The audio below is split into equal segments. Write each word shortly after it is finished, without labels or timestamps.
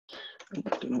I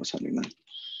don't know what's happening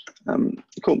there.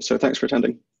 Cool, so thanks for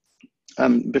attending.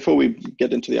 Before we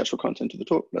get into the actual content of the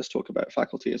talk, let's talk about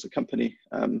faculty as a company.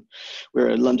 We're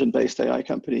a London-based AI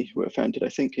company. We were founded, I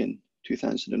think, in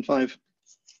 2005.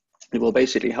 It will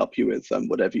basically help you with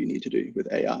whatever you need to do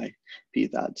with AI, be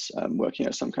that working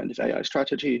out some kind of AI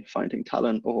strategy, finding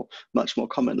talent, or much more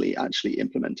commonly actually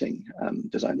implementing,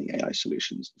 designing AI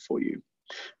solutions for you.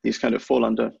 These kind of fall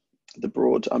under the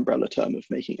broad umbrella term of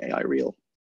making AI real,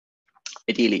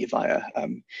 ideally via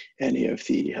any of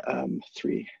the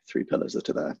three pillars that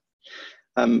are there.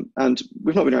 And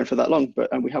we've not been around for that long, but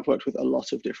we have worked with a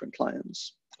lot of different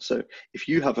clients. So if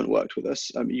you haven't worked with us,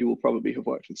 you will probably have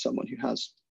worked with someone who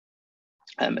has.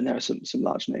 And there are some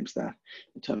large names there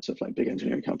in terms of like big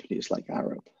engineering companies like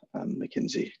Arup,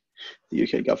 McKinsey, the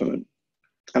UK government.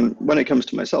 And when it comes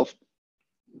to myself,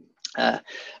 I've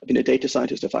been a data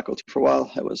scientist at faculty for a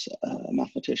while. I was a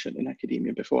mathematician in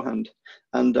academia beforehand.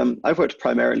 And I've worked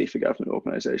primarily for government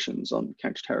organizations on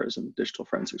counterterrorism, digital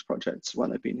forensics projects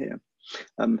while I've been here.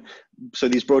 So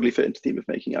these broadly fit into the theme of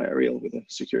making AI real with a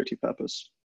security purpose,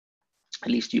 at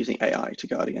least using AI to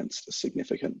guard against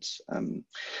significant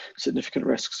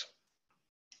risks.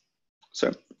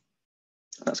 So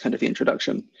that's kind of the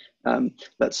introduction.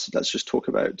 Let's just talk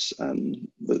about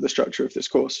the structure of this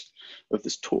course, of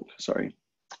this talk, sorry.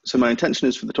 So my intention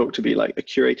is for the talk to be like a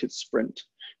curated sprint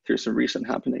through some recent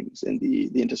happenings in the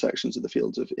intersections of the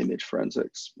fields of image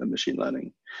forensics and machine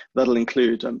learning. That'll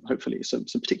include, hopefully, some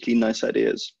particularly nice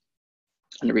ideas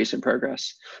and recent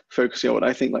progress, focusing on what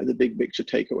I think like the big picture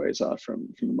takeaways are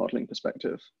from a modeling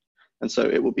perspective. And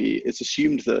so it's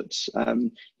assumed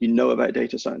that you know about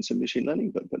data science and machine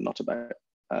learning, but not about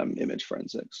image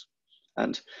forensics.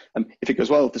 And if it goes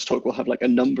well, this talk will have like a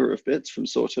number of bits from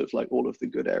sort of like all of the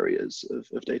good areas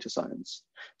of data science.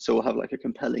 So we'll have like a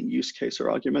compelling use case or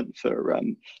argument for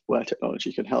where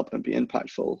technology can help and be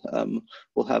impactful.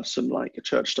 We'll have some like a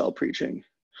church style preaching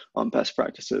on best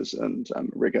practices and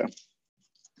rigor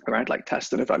around like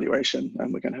test and evaluation,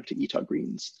 and we're going to have to eat our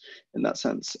greens in that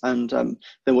sense. And then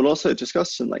we'll also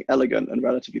discuss some like elegant and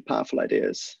relatively powerful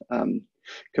ideas,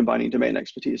 combining domain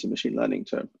expertise and machine learning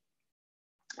to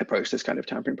approach this kind of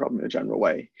tampering problem in a general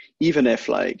way, even if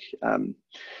like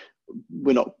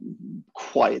we're not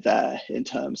quite there in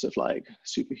terms of like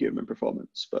superhuman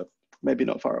performance, but maybe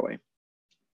not far away.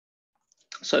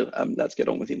 So let's get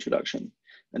on with the introduction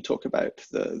and talk about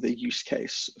the use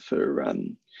case for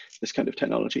this kind of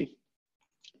technology.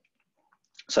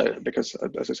 So, because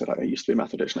as I said, I used to be a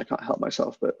mathematician, I can't help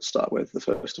myself but start with the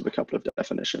first of a couple of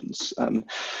definitions.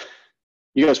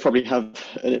 You guys probably have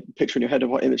a picture in your head of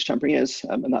what image tampering is,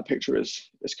 and that picture is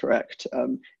correct.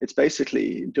 It's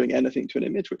basically doing anything to an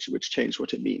image which changes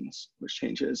what it means, which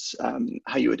changes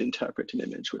how you would interpret an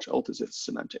image, which alters its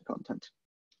semantic content.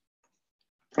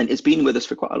 And it's been with us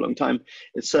for quite a long time.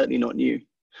 It's certainly not new.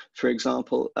 For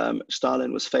example,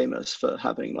 Stalin was famous for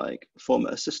having like former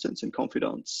assistants and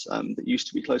confidants that used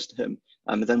to be close to him.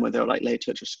 And then when they were like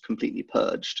later just completely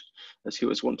purged, as he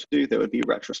was wont to do, they would be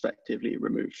retrospectively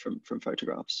removed from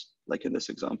photographs, like in this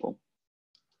example.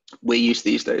 We're used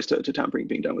these days to tampering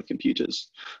being done with computers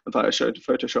via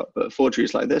Photoshop, but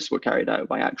forgeries like this were carried out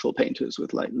by actual painters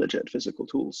with like legit physical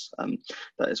tools.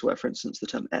 That is where, for instance, the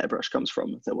term airbrush comes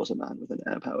from. There was a man with an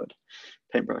air-powered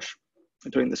paintbrush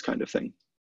doing this kind of thing.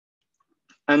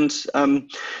 And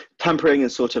tampering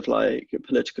is sort of like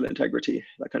political integrity,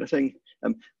 that kind of thing.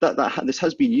 This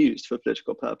has been used for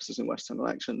political purposes in Western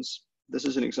elections. This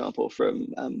is an example from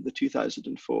the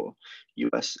 2004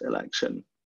 US election,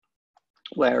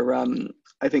 where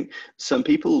I think some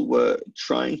people were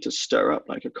trying to stir up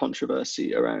like a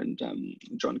controversy around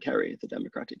John Kerry, the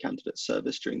Democratic candidate's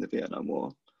service during the Vietnam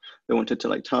War. They wanted to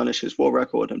like tarnish his war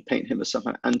record and paint him as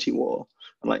somehow anti-war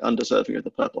and like undeserving of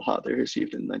the Purple Heart they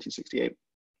received in 1968.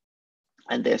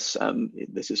 And this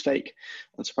is fake,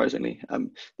 unsurprisingly.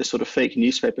 This sort of fake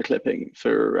newspaper clipping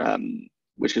for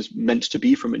which is meant to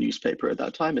be from a newspaper at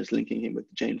that time is linking him with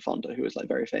Jane Fonda, who was like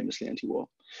very famously anti-war,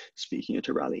 speaking at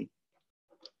a rally.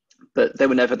 But they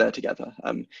were never there together.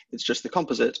 It's just the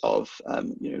composite of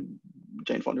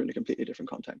Jane Fonda in a completely different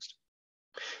context.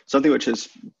 Something which is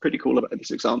pretty cool about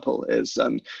this example is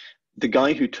the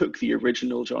guy who took the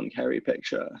original John Kerry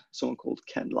picture, someone called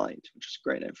Ken Light, which is a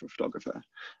great name for a photographer.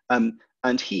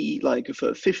 And he, like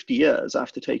for 50 years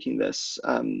after taking this,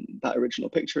 that original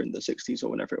picture in the 60s or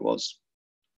whenever it was,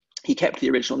 he kept the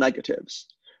original negatives,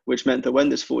 which meant that when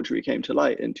this forgery came to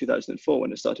light in 2004,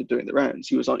 when it started doing the rounds,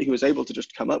 he was able to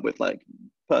just come up with like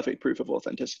perfect proof of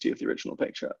authenticity of the original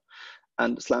picture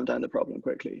and slam down the problem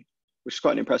quickly, which is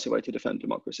quite an impressive way to defend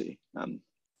democracy.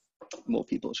 More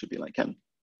people should be like Ken.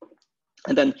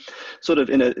 And then sort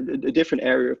of in a different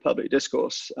area of public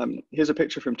discourse, here's a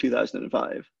picture from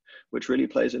 2005, which really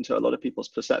plays into a lot of people's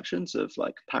perceptions of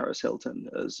like Paris Hilton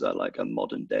as like a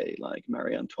modern day, like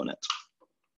Marie Antoinette,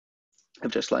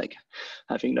 of just like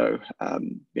having no,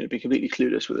 you know, be completely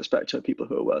clueless with respect to people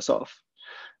who are worse off.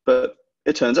 But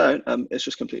it turns out it's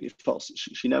just completely false.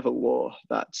 She never wore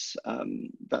that,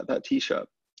 that T-shirt.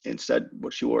 Instead,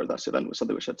 what she wore at that event was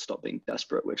something which had Stop Being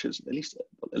Desperate, which is at least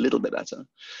a little bit better,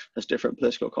 has different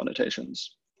political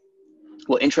connotations.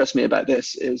 What interests me about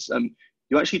this is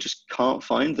you actually just can't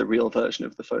find the real version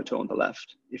of the photo on the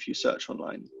left if you search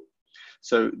online.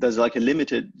 So there's like a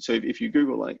limited, so if you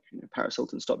Google like, you know, Paris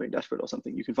Hilton Stop Being Desperate or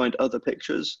something, you can find other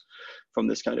pictures from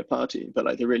this kind of party, but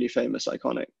like the really famous,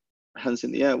 iconic hands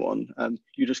in the air one,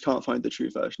 you just can't find the true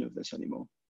version of this anymore.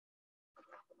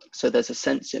 So there's a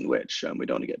sense in which, we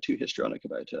don't want to get too histrionic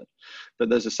about it, but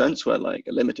there's a sense where, like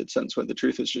a limited sense where the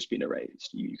truth has just been erased.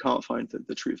 You can't find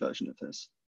the true version of this.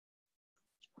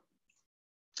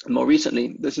 And more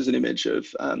recently, this is an image of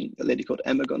a lady called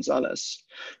Emma Gonzalez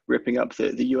ripping up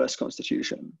the US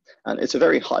Constitution. And it's a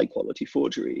very high quality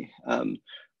forgery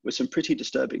with some pretty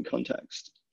disturbing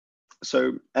context.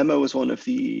 So Emma was one of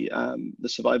the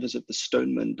survivors of the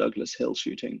Stoneman Douglas Hill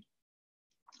shooting.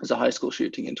 It was a high school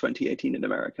shooting in 2018 in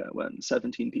America when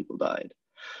 17 people died.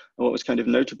 And what was kind of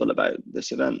notable about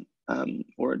this event,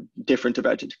 or different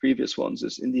about its previous ones,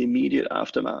 is in the immediate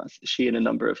aftermath, she and a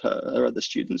number of her other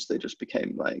students, they just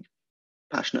became like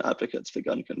passionate advocates for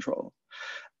gun control.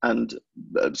 And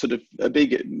sort of a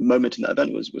big moment in that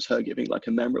event was her giving like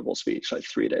a memorable speech like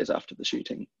 3 days after the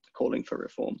shooting, calling for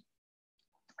reform.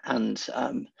 And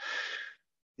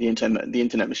the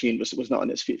internet machine was not on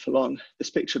its feet for long.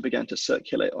 This picture began to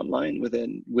circulate online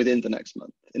within the next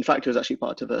month. In fact, it was actually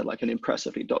part of an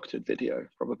impressively doctored video,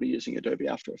 probably using Adobe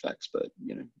After Effects, but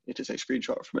you know, it is a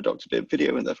screenshot from a doctored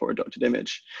video and therefore a doctored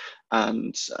image.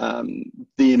 And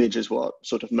the image is what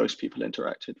sort of most people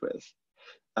interacted with.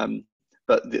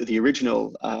 But the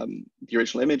original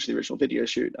image, the original video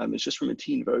shoot, is just from a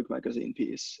Teen Vogue magazine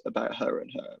piece about her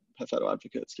and her fellow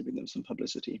advocates, giving them some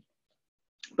publicity.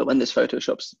 But when this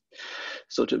Photoshop's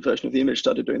sort of version of the image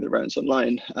started doing the rounds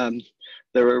online,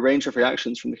 there were a range of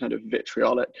reactions from the kind of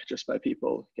vitriolic, just by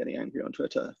people getting angry on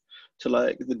Twitter, to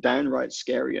like the downright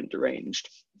scary and deranged.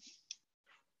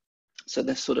 So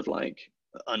this sort of like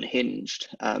unhinged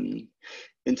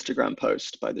Instagram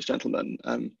post by this gentleman,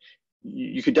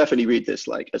 you could definitely read this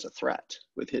like as a threat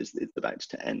with his "it's about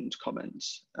to end"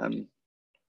 comments,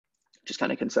 just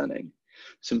kind of concerning.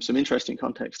 Some interesting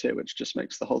context here, which just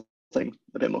makes the whole thing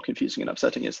a bit more confusing and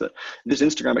upsetting, is that this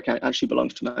Instagram account actually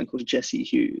belongs to a man called Jesse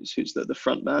Hughes, who's the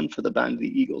front man for the band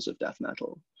The Eagles of Death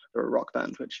Metal, or a rock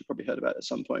band, which you probably heard about at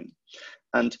some point.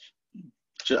 And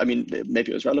I mean,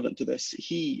 maybe it was relevant to this.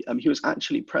 He was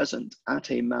actually present at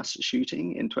a mass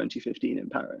shooting in 2015 in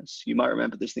Paris. You might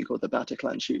remember this thing called the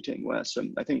Bataclan shooting, where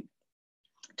some, I think,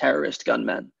 terrorist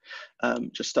gunmen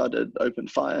just started open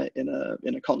fire in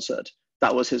a concert.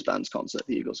 That was his band's concert,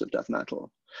 the Eagles of Death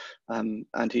Metal. And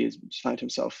he found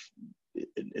himself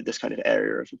in this kind of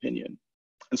area of opinion.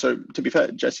 And so, to be fair,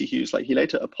 Jesse Hughes, like, he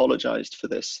later apologized for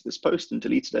this post and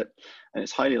deleted it. And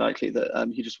it's highly likely that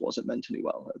he just wasn't mentally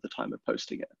well at the time of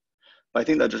posting it. But I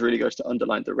think that just really goes to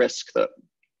underline the risk that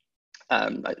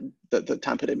the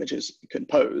tampered images can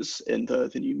pose in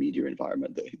the new media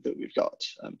environment that we've got.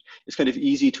 It's kind of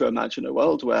easy to imagine a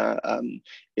world where,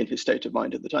 in his state of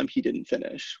mind at the time, he didn't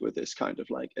finish with this kind of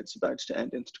like "it's about to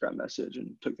end" Instagram message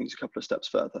and took things a couple of steps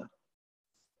further.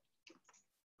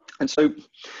 And so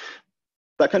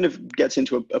that kind of gets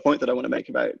into a point that I want to make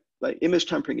about, like, image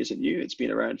tampering isn't new. It's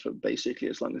been around for basically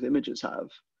as long as images have.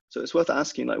 So it's worth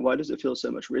asking, like, why does it feel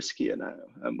so much riskier now?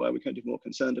 And why are we kind of more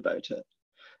concerned about it?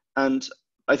 And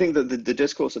I think that the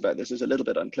discourse about this is a little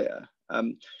bit unclear.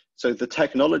 So the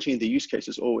technology and the use case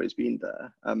has always been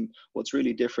there. What's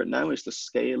really different now is the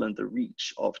scale and the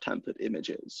reach of tampered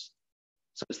images.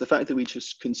 So it's the fact that we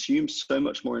just consume so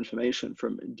much more information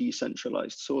from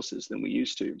decentralized sources than we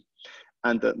used to,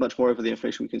 and that much more of the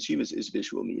information we consume is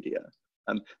visual media.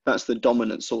 That's the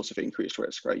dominant source of increased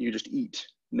risk, right? You just eat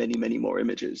many, many more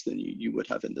images than you would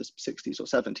have in the 60s or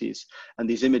 70s. And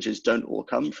these images don't all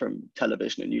come from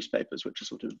television and newspapers, which are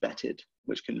sort of vetted,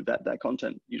 which can vet their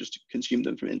content. You just consume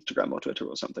them from Instagram or Twitter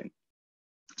or something.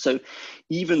 So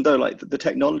even though, like, the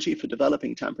technology for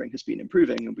developing tampering has been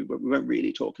improving, and we won't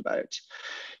really talk about,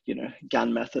 you know,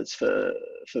 GAN methods for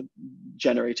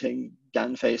generating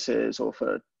GAN faces or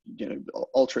for, you know,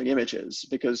 altering images,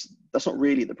 because that's not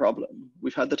really the problem.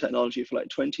 We've had the technology for like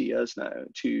 20 years now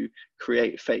to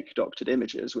create fake doctored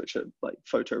images, which are like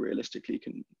photorealistically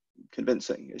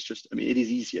convincing. It's just, I mean, it is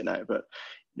easier now, but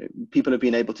people have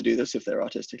been able to do this if they're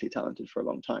artistically talented for a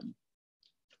long time.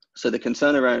 So the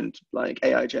concern around like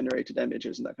AI generated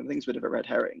images and that kind of thing is a bit of a red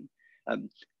herring.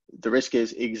 The risk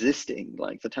is existing,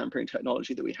 like the tampering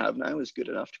technology that we have now is good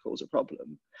enough to cause a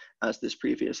problem, as this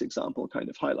previous example kind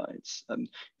of highlights.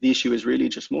 The issue is really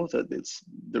just more that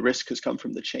the risk has come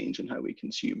from the change in how we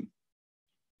consume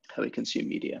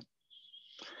media.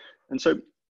 And so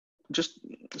just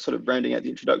sort of rounding out the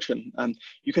introduction,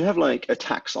 you can have like a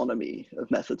taxonomy of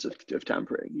methods of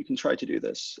tampering. You can try to do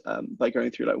this by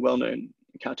going through like well-known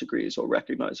categories or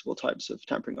recognizable types of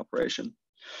tampering operation.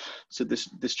 So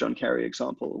this John Kerry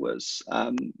example was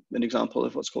an example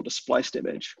of what's called a spliced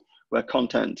image, where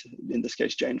content, in this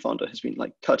case Jane Fonda, has been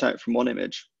like cut out from one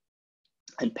image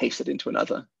and pasted into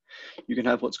another. You can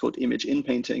have what's called image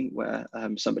inpainting, where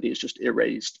somebody has just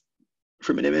erased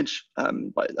from an image,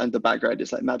 and the background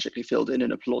is like magically filled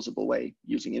in a plausible way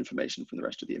using information from the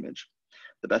rest of the image.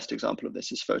 The best example of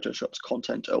this is Photoshop's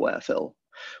content-aware fill,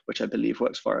 which I believe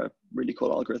works for a really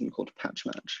cool algorithm called patch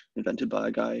match, invented by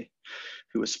a guy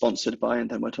who was sponsored by and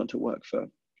then went on to work for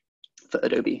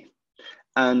Adobe.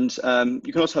 And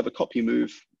you can also have a copy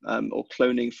move or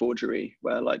cloning forgery,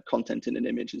 where like content in an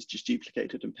image is just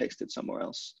duplicated and pasted somewhere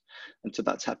else. And so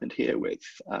that's happened here with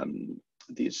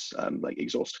these like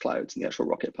exhaust clouds and the actual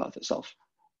rocket path itself.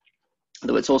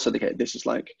 Though it's also the case, this is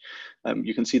like,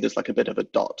 you can see there's like a bit of a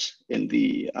dot in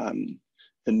the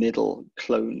middle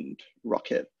cloned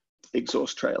rocket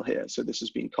exhaust trail here. So this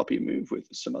has been copy move with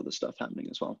some other stuff happening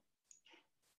as well.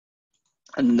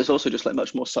 And there's also just like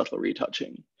much more subtle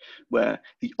retouching, where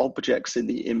the objects in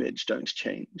the image don't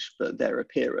change, but their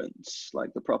appearance,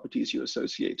 like the properties you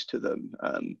associate to them,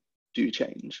 do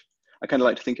change. I kind of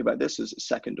like to think about this as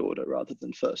second order rather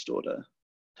than first order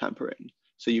tampering.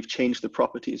 So you've changed the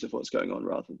properties of what's going on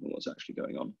rather than what's actually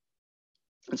going on.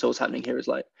 And so what's happening here is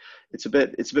like, it's a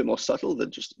bit more subtle than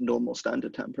just normal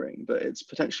standard tampering, but it's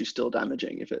potentially still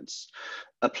damaging if it's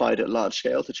applied at large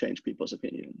scale to change people's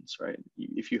opinions, right?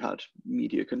 If you had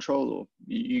media control, or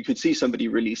you could see somebody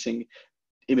releasing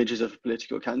images of a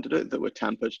political candidate that were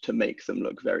tampered to make them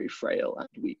look very frail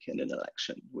and weak in an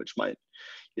election, which might,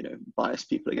 bias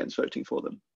people against voting for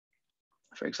them,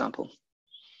 for example.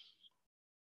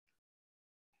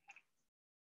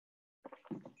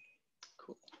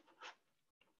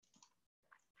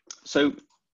 So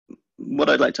what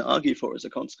I'd like to argue for as a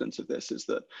consequence of this is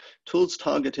that tools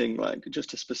targeting like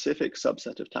just a specific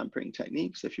subset of tampering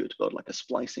techniques, if you were to build like a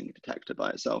splicing detector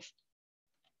by itself,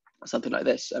 something like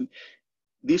this,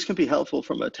 these can be helpful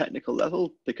from a technical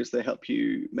level because they help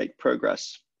you make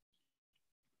progress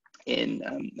in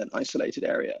an isolated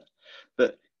area.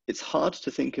 But it's hard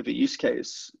to think of a use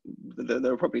case,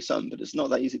 there are probably some, but it's not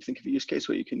that easy to think of a use case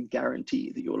where you can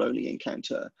guarantee that you'll only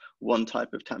encounter one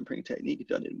type of tampering technique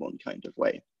done in one kind of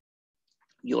way.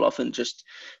 You'll often just,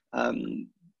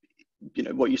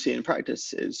 what you see in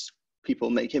practice is people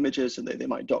make images and they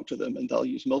might doctor them and they'll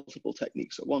use multiple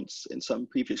techniques at once in some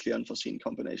previously unforeseen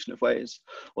combination of ways,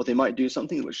 or they might do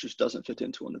something which just doesn't fit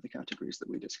into one of the categories that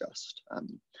we discussed.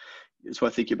 It's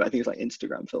worth thinking about things like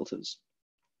Instagram filters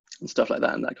and stuff like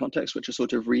that in that context, which are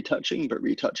sort of retouching, but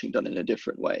retouching done in a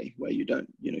different way, where you don't,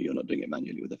 you're not doing it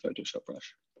manually with a Photoshop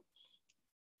brush.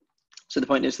 So the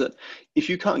point is that if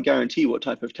you can't guarantee what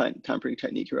type of tampering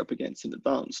technique you're up against in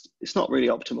advance, it's not really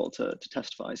optimal to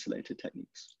test for isolated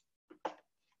techniques.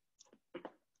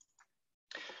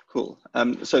 Cool.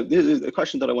 So this is a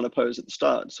question that I want to pose at the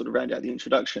start, sort of round out the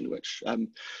introduction, which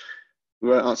we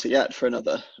won't answer yet for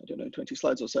another, 20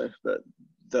 slides or so. But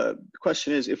the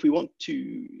question is, if we want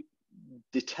to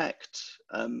detect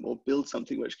or build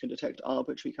something which can detect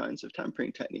arbitrary kinds of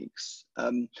tampering techniques,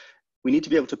 we need to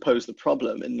be able to pose the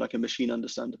problem in like a machine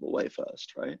understandable way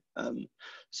first, right?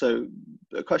 So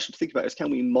a question to think about is,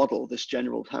 can we model this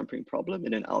general tampering problem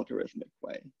in an algorithmic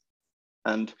way?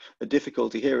 And the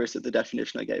difficulty here is that the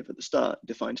definition I gave at the start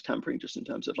defined tampering just in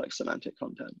terms of like semantic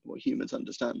content, what humans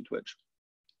understand, which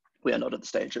we are not at the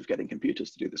stage of getting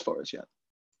computers to do this for us yet.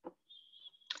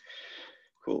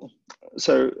 Cool.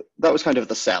 So that was kind of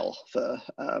the sell for,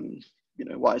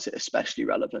 why is it especially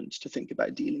relevant to think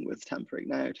about dealing with tampering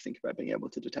now, to think about being able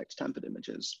to detect tampered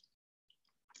images.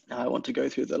 Now I want to go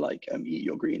through the eat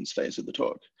your greens phase of the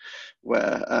talk,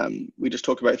 where we just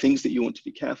talk about things that you want to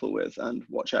be careful with and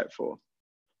watch out for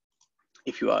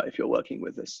if you're working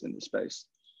with this in this space.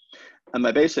 And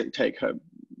my basic take home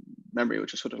memory,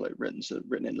 which is sort of like written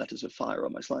in letters of fire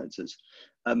on my slides, is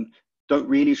don't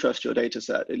really trust your data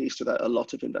set, at least without a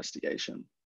lot of investigation.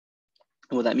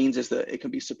 And what that means is that it can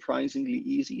be surprisingly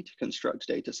easy to construct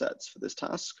data sets for this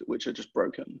task, which are just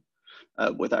broken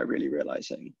without really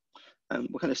realizing.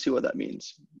 we'll kind of see what that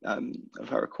means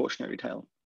of our cautionary tale.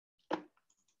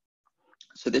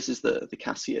 So this is the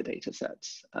Cassia data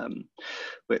sets,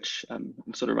 which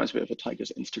sort of reminds me of a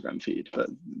tiger's Instagram feed, but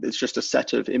it's just a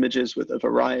set of images with a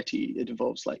variety. It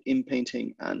involves like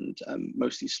inpainting and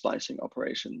mostly splicing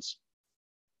operations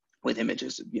with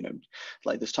images, you know,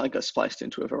 like this tiger spliced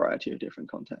into a variety of different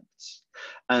contexts.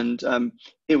 And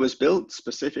it was built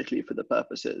specifically for the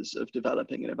purposes of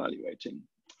developing and evaluating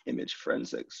image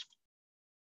forensics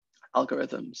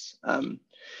algorithms.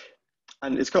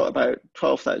 And it's got about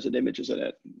 12,000 images in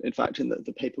it. In fact, in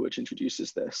the paper which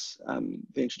introduces this,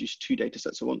 they introduced 2 data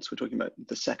sets at once. We're talking about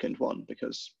the second one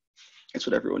because it's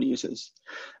what everyone uses.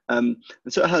 And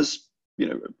so it has, you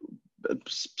know, a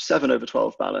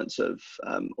 7/12 balance of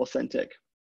authentic.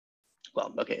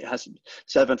 Well, okay, it has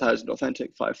 7,000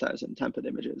 authentic, 5,000 tampered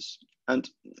images. And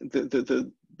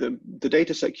the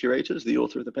data set curators, the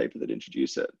author of the paper that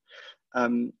introduced it,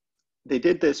 they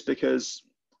did this because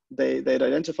they'd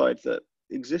identified that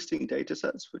existing data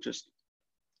sets were just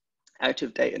out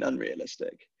of date and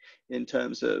unrealistic in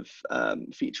terms of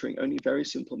featuring only very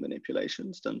simple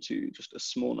manipulations done to just a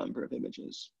small number of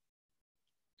images.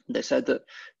 They said that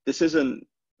this isn't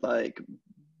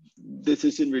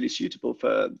really suitable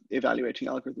for evaluating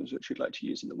algorithms which we'd like to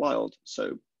use in the wild.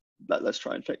 So let's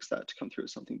try and fix that to come through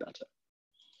with something better.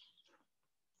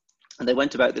 And they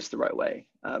went about this the right way.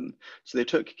 So they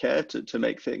took care to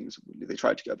make things, they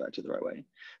tried to go about it the right way,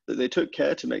 but they took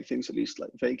care to make things at least like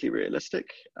vaguely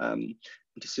realistic and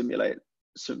to simulate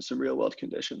some real world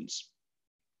conditions.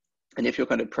 And if you're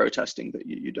kind of protesting that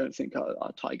you don't think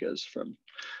our tigers from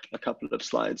a couple of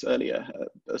slides earlier,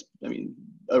 I mean,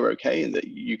 are okay, and that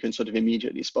you can sort of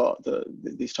immediately spot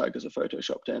these tigers are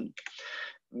photoshopped in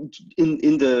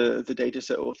the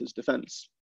dataset author's defense,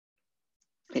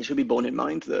 it should be borne in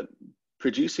mind that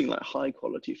producing like high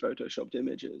quality photoshopped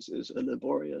images is a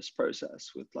laborious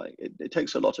process with like, it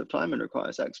takes a lot of time and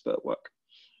requires expert work,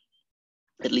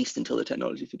 at least until the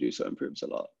technology to do so improves a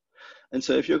lot. And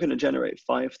so if you're going to generate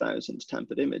 5,000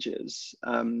 tampered images,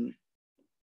 that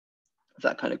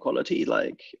kind of quality,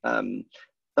 like that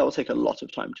will take a lot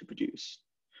of time to produce.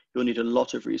 You'll need a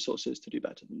lot of resources to do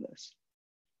better than this.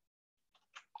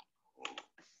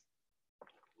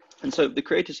 And so the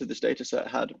creators of this data set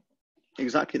had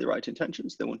exactly the right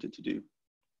intentions. They wanted to do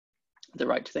the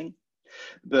right thing.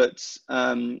 But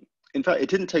in fact, it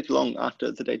didn't take long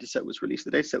after the data set was released.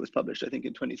 The data set was published, I think,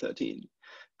 in 2013.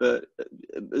 But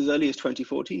as early as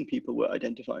 2014, people were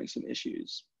identifying some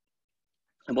issues.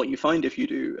 And what you find if you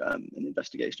do an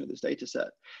investigation of this data set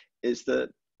is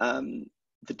that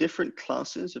the different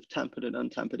classes of tampered and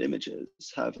untampered images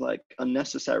have like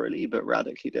unnecessarily but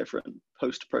radically different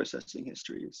post-processing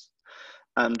histories.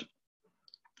 And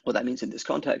what that means in this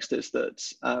context is that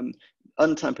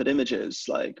untampered images,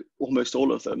 like almost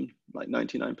all of them, like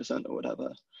 99% or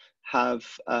whatever, have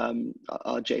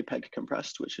are JPEG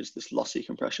compressed, which is this lossy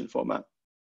compression format.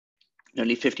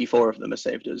 Only 54 of them are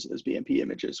saved as BMP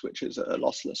images, which is a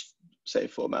lossless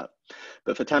save format.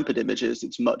 But for tampered images,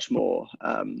 it's much more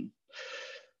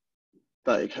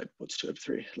like, what's 2 over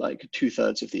 3? Like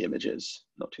 2/3 of the images,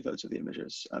 not 2/3 of the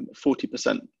images,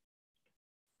 40%.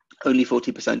 Only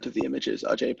 40% of the images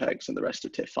are JPEGs and the rest are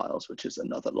TIFF files, which is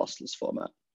another lossless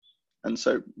format. And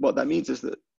so what that means is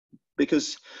that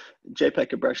because JPEG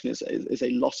compression is a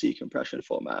lossy compression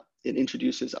format, it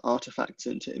introduces artifacts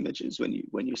into images when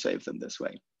you save them this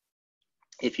way.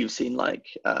 If you've seen like,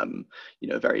 you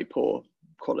know, very poor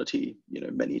quality, you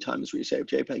know, many times resaved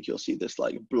JPEG, you'll see this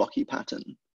like blocky pattern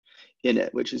in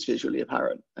it, which is visually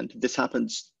apparent. And this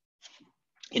happens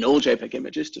in all JPEG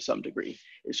images to some degree.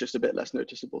 It's just a bit less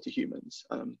noticeable to humans.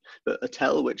 But a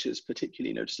tell which is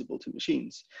particularly noticeable to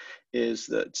machines is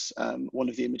that one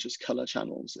of the image's color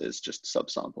channels is just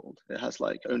subsampled. It has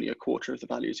like only a quarter of the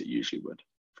values it usually would,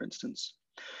 for instance.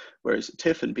 Whereas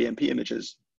TIFF and BMP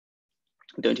images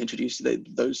don't introduce,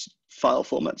 those file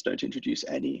formats don't introduce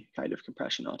any kind of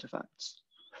compression artifacts.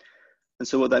 And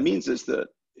so what that means is that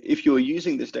if you're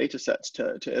using this data set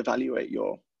to evaluate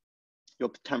your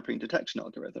tampering detection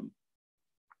algorithm,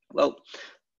 well,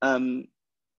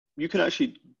 you can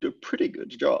actually do a pretty good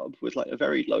job with like a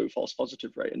very low false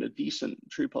positive rate and a decent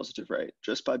true positive rate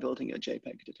just by building a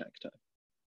JPEG detector,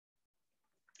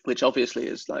 which obviously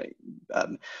is like,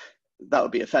 that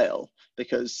would be a fail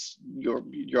because your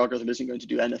algorithm isn't going to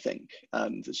do anything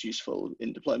that's useful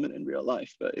in deployment in real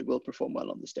life, but it will perform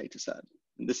well on this data set.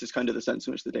 And this is kind of the sense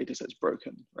in which the data set's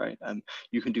broken, right?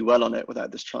 You can do well on it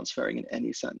without this transferring in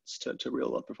any sense to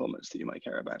real world performance that you might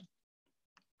care about.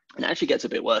 And it actually gets a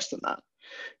bit worse than that,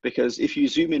 because if you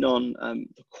zoom in on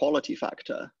the quality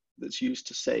factor that's used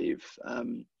to save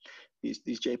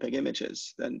these JPEG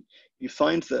images, then you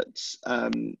find that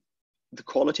the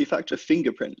quality factor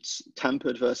fingerprints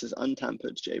tampered versus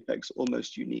untampered JPEGs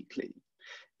almost uniquely,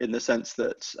 in the sense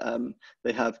that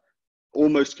they have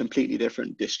almost completely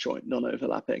different disjoint,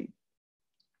 non-overlapping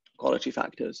quality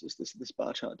factors, as this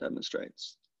bar chart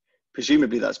demonstrates.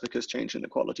 Presumably that's because changing the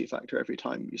quality factor every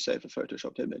time you save a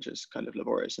photoshopped image is kind of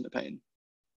laborious and a pain.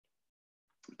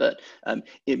 But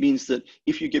it means that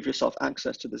if you give yourself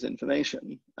access to this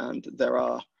information, and there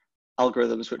are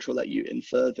algorithms which will let you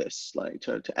infer this, like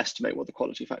to estimate what the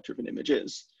quality factor of an image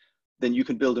is, then you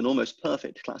can build an almost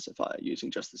perfect classifier using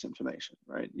just this information,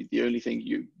 right? The only thing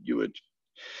you would,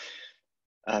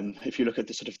 if you look at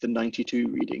the sort of the 92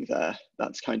 reading there,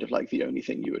 that's kind of like the only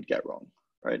thing you would get wrong,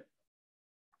 right?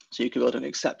 So you can build an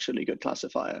exceptionally good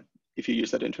classifier if you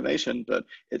use that information, but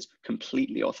it's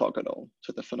completely orthogonal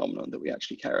to the phenomenon that we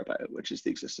actually care about, which is the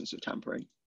existence of tampering.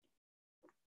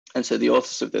 And so the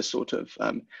authors of this sort of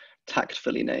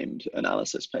tactfully named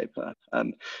analysis paper,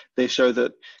 they show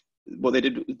that what they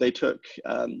did, they took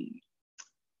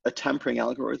a tampering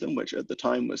algorithm, which at the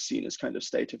time was seen as kind of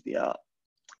state of the art,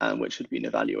 and which had been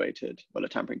evaluated, well, a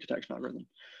tampering detection algorithm,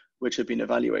 which had been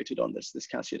evaluated on this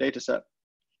Cassia dataset,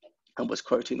 and was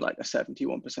quoting like a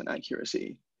 71%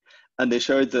 accuracy. And they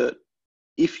showed that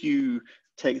if you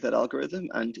take that algorithm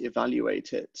and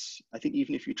evaluate it, I think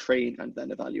even if you train and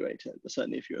then evaluate it, but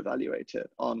certainly if you evaluate it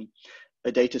on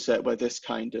a data set where this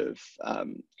kind of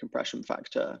compression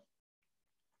factor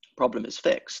problem is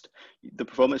fixed, the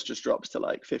performance just drops to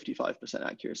like 55%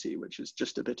 accuracy, which is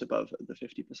just a bit above the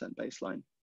 50% baseline.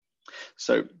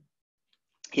 So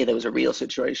here there was a real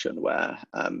situation where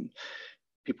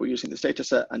people were using this data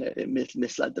set and it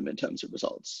misled them in terms of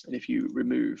results. And if you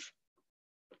remove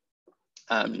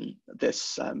this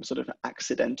sort of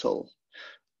accidental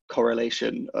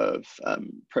correlation of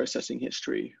processing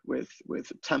history with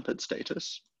tampered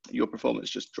status, your performance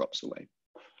just drops away.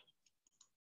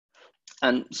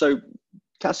 And so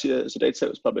Cassia as a dataset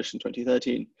was published in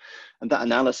 2013, and that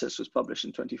analysis was published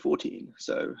in 2014.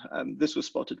 So this was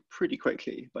spotted pretty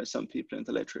quickly by some people in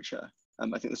the literature.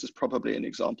 I think this is probably an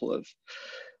example of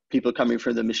people coming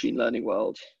from the machine learning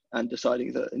world and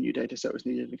deciding that a new data set was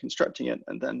needed and constructing it,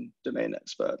 and then domain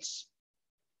experts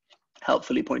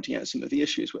helpfully pointing out some of the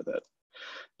issues with it.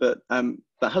 But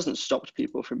that hasn't stopped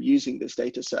people from using this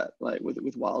data set like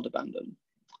with wild abandon.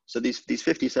 So these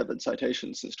 57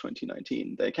 citations since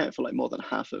 2019, they account for like more than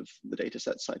half of the data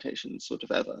set citations sort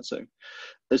of ever. So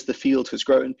as the field has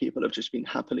grown, people have just been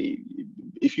happily,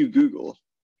 if you Google,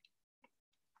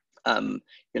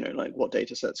 you know, like what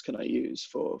data sets can I use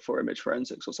for image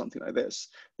forensics or something like this,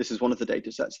 this is one of the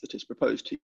data sets that is proposed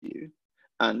to you.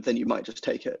 And then you might just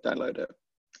take it, download it,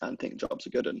 and think jobs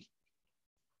are good. And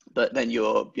but then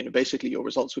your, you know, basically your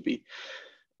results would be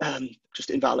just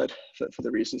invalid for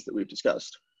the reasons that we've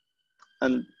discussed.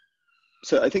 And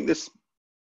so I think this,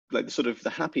 like the sort of the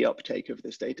happy uptake of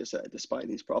this data set, despite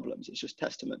these problems, is just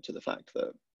testament to the fact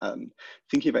that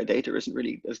thinking about data isn't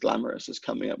really as glamorous as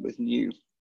coming up with new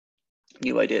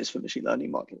ideas for machine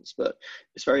learning models, but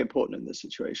it's very important in this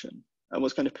situation. And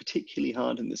what's kind of particularly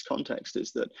hard in this context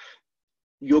is that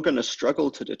you're going to struggle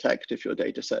to detect if your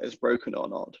data set is broken or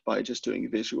not by just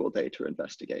doing visual data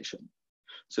investigation.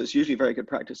 So it's usually very good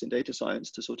practice in data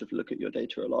science to sort of look at your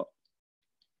data a lot,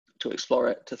 to explore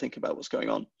it, to think about what's going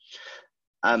on,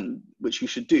 which you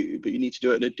should do, but you need to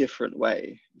do it in a different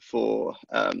way for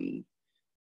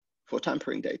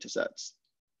tampering data sets,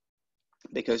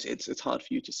 because it's hard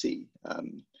for you to see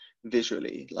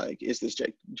visually, like, is this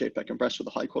JPEG compressed with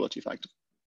a high quality factor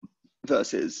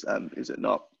versus is it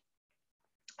not?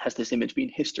 Has this image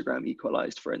been histogram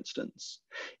equalized, for instance?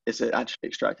 Is it actually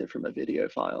extracted from a video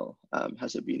file?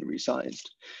 Has it been resized?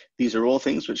 These are all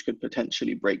things which could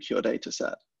potentially break your data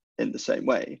set in the same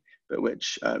way, but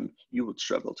which you would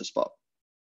struggle to spot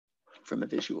from a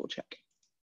visual check.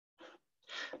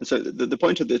 And so the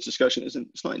point of this discussion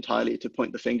it's not entirely to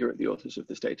point the finger at the authors of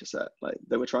this data set. Like,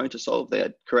 they were trying to solve, they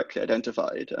had correctly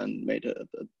identified and made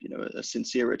a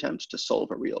sincere attempt to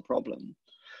solve a real problem.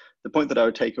 The point that I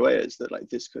would take away is that, like,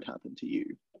 this could happen to you.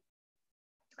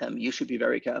 You should be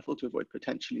very careful to avoid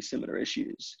potentially similar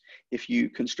issues if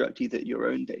you construct either your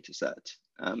own data set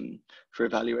for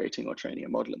evaluating or training a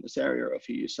model in this area, or if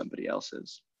you use somebody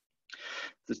else's.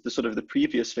 The sort of the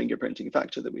previous fingerprinting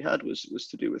factor that we had was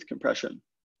to do with compression,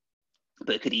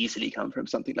 but it could easily come from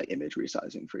something like image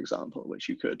resizing, for example, which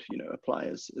you could, you know, apply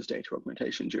as data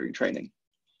augmentation during training.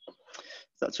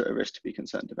 That's a risk to be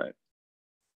concerned about.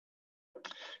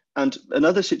 And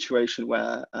another situation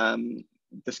where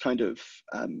this kind of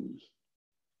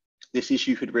this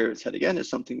issue could rear its head again is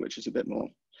something which is a bit more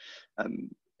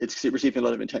it's receiving a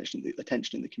lot of attention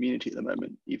in the community at the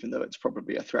moment, even though it's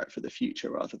probably a threat for the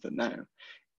future rather than now,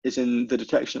 is in the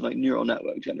detection of like neural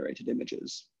network generated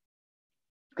images.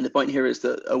 And the point here is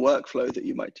that a workflow that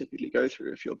you might typically go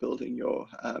through if you're building your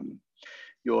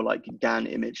like GAN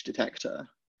image detector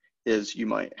is you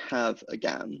might have a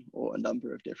GAN or a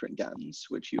number of different GANs,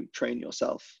 which you train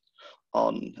yourself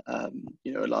on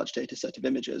you know, a large data set of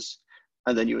images,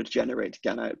 and then you would generate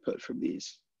GAN output from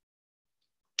these.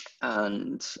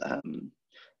 And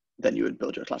then you would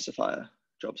build your classifier,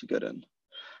 jobs are good in.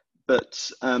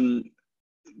 But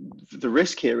the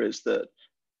risk here is that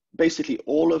basically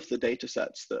all of the data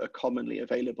sets that are commonly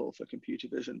available for computer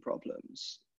vision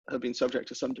problems have been subject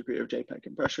to some degree of JPEG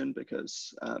compression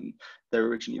because they're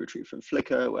originally retrieved from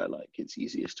Flickr, where like it's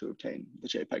easiest to obtain the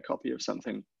JPEG copy of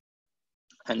something.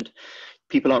 And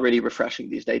people aren't really refreshing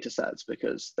these data sets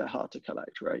because they're hard to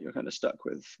collect, right? You're kind of stuck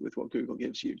with what Google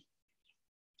gives you.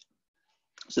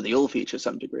 So they all feature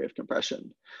some degree of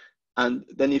compression. And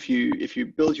then if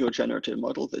you build your generative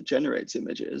model that generates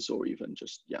images, or even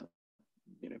just, yeah,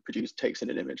 you know, takes in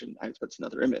an image and outputs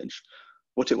another image,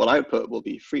 what it will output will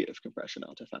be free of compression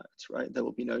artifacts, right? There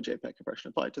will be no JPEG compression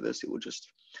applied to this. It will just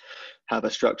have a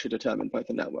structure determined by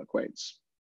the network weights.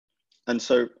 And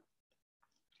so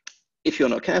if you're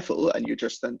not careful and you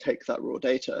just then take that raw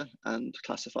data and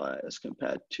classify it as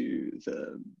compared to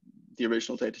the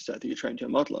original data set that you trained your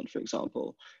model on, for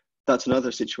example, that's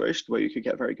another situation where you could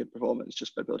get very good performance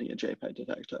just by building a JPEG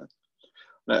detector.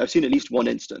 Now, I've seen at least one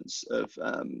instance of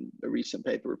a recent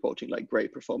paper reporting like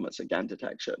great performance at GAN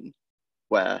detection,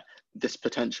 where this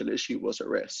potential issue was a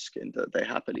risk, in that they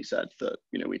happily said that,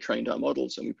 you know, we trained our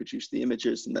models and we produced the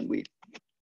images, and then we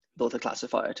built a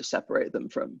classifier to separate them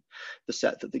from the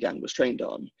set that the GAN was trained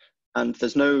on. And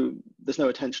there's no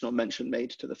attention or mention made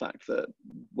to the fact that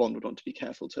one would want to be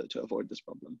careful to avoid this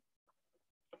problem.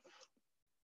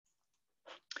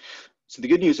 So the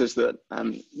good news is that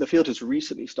the field has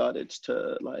recently started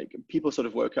to, like, people sort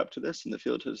of woke up to this, and the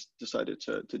field has decided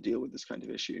to deal with this kind of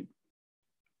issue.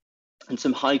 And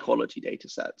some high quality data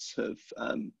sets have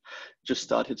just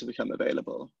started to become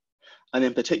available. And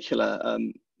in particular,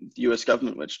 the US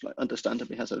government, which like,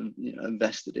 understandably has a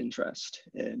vested interest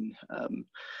in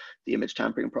the image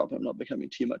tampering problem not becoming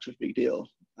too much of a big deal,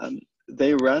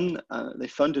 they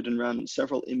funded and ran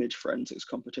several image forensics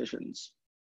competitions,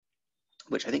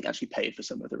 which I think actually paid for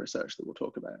some of the research that we'll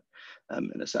talk about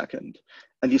in a second.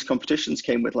 And these competitions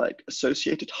came with like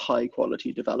associated high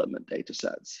quality development data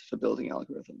sets for building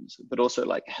algorithms, but also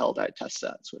like held out test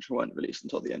sets, which weren't released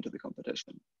until the end of the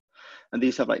competition. And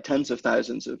these have like tens of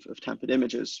thousands of tampered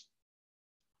images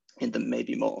in them,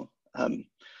 maybe more.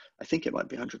 I think it might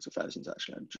be hundreds of thousands,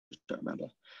 actually, I just don't remember.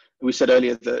 We said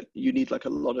earlier that you need like a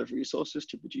lot of resources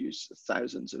to produce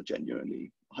thousands of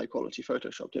genuinely high quality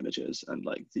photoshopped images. And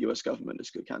like the US government is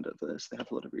a good candidate for this. They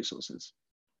have a lot of resources.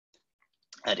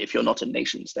 And if you're not a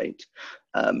nation state,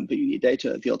 but you need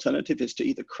data, the alternative is to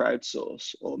either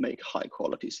crowdsource or make high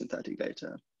quality synthetic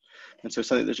data. And so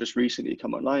something that's just recently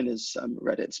come online is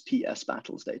Reddit's PS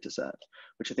Battles dataset,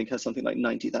 which I think has something like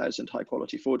 90,000 high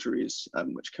quality forgeries,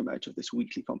 which come out of this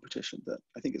weekly competition that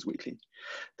I think is weekly,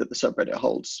 that the subreddit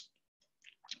holds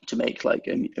to make like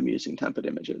amusing tampered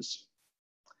images.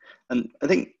 And I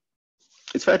think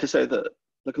it's fair to say that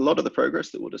like a lot of the progress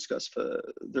that we'll discuss for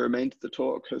the remainder of the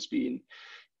talk has been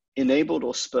enabled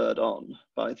or spurred on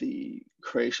by the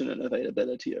creation and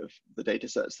availability of the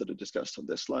datasets that are discussed on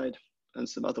this slide and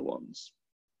some other ones.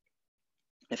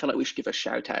 I feel like we should give a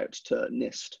shout out to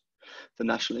NIST, the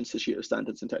National Institute of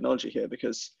Standards and Technology here,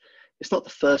 because it's not the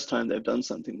first time they've done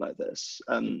something like this.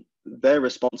 They're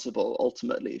responsible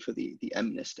ultimately for the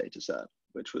MNIST dataset,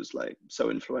 which was like so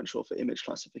influential for image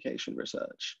classification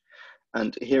research.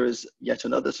 And here is yet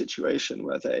another situation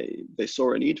where they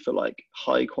saw a need for like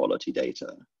high quality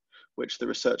data, which the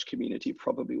research community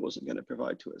probably wasn't going to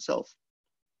provide to itself.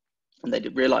 And they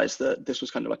did realize that this was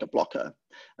kind of like a blocker,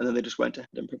 and then they just went ahead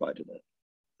and provided it.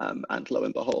 And lo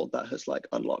and behold, that has like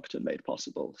unlocked and made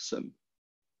possible some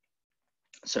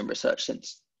research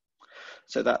since.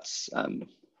 So that's a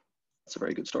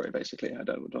very good story, basically. I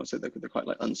don't want to say they're quite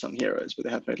like unsung heroes, but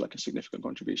they have made like a significant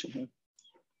contribution here.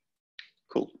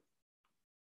 Cool.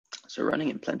 So we're running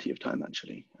in plenty of time,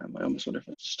 actually. I almost wonder if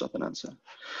I should stop and answer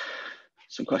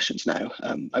some questions now.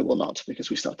 I will not, because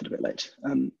we started a bit late.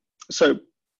 So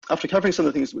after covering some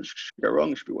of the things which should go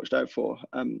wrong, should be watched out for,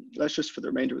 let's just, for the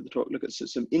remainder of the talk, look at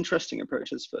some interesting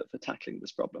approaches for tackling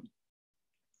this problem.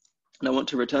 And I want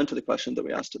to return to the question that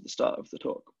we asked at the start of the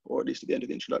talk, or at least at the end of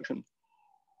the introduction,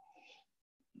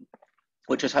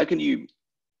 which is how can you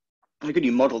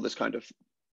model this kind of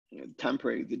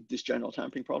tampering, this general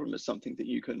tampering problem as something that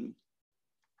you can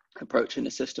approach in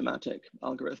a systematic,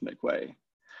 algorithmic way.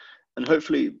 And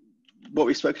hopefully what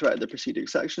we spoke about in the preceding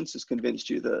sections has convinced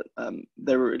you that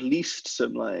there are at least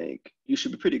some, like, you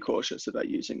should be pretty cautious about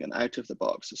using an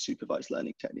out-of-the-box supervised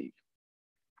learning technique,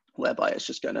 whereby it's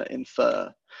just going to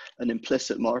infer an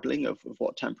implicit modeling of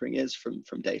what tampering is from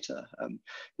data.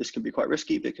 This can be quite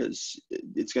risky because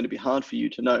it's going to be hard for you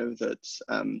to know that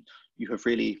you have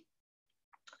really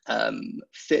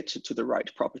fit to the right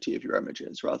property of your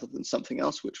images rather than something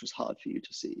else which was hard for you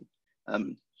to see.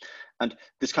 And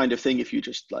this kind of thing, if you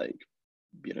just like,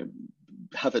 you know,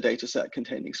 have a data set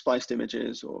containing spliced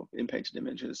images or inpainted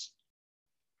images,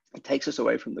 it takes us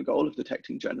away from the goal of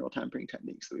detecting general tampering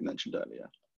techniques that we mentioned earlier.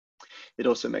 It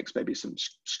also makes maybe some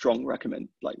strong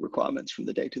requirements from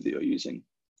the data that you're using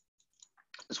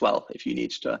as well, if you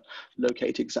need to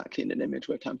locate exactly in an image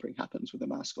where tampering happens with a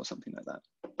mask or something like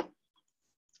that.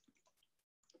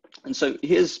 And so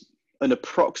here's an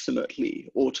approximately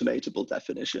automatable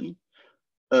definition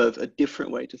of a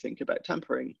different way to think about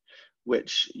tampering,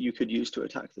 which you could use to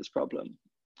attack this problem.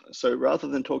 So rather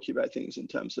than talking about things in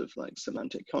terms of like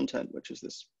semantic content, which is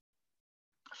this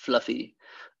fluffy,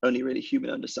 only really human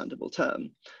understandable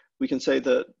term, we can say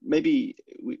that maybe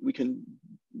we can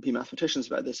be mathematicians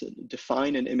about this and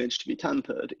define an image to be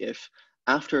tampered if,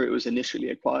 after it was initially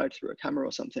acquired through a camera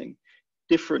or something,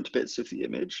 different bits of the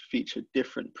image feature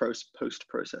different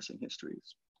post-processing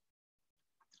histories.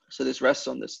 So this rests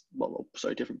on this,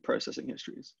 different processing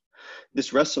histories.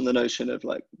 This rests on the notion of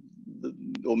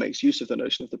or makes use of the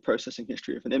notion of the processing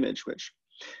history of an image, which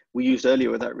we used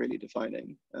earlier without really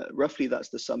defining. Roughly, that's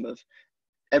the sum of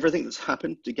everything that's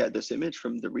happened to get this image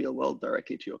from the real world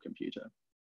directly to your computer.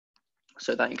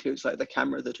 So that includes like the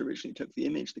camera that originally took the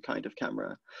image, the kind of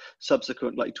camera,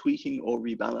 subsequent like tweaking or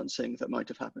rebalancing that might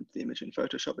have happened to the image in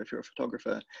Photoshop if you're a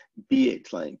photographer, be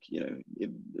it like, you know,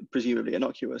 presumably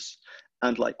innocuous,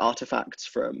 and like artifacts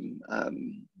from,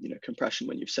 you know, compression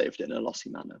when you've saved it in a lossy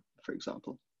manner, for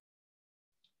example.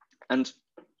 And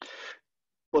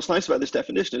what's nice about this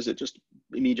definition is it just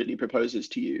immediately proposes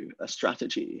to you a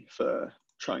strategy for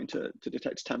trying to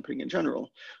detect tampering in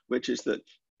general, which is that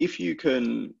if you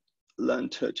can learn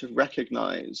to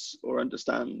recognize or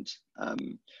understand,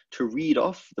 to read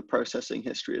off the processing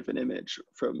history of an image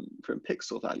from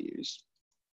pixel values,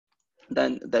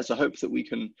 then there's a hope that we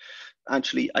can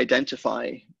actually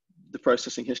identify the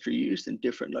processing history used in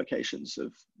different locations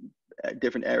of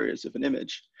different areas of an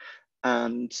image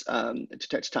and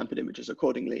detect tampered images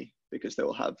accordingly, because they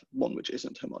will have one which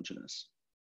isn't homogeneous.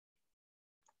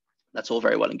 That's all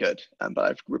very well and good, but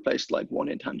I've replaced like one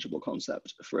intangible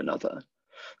concept for another.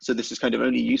 So this is kind of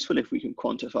only useful if we can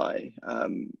quantify,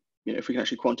 you know, if we can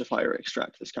actually quantify or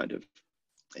extract this kind of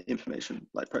information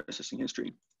like processing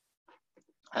history.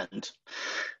 And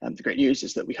the great news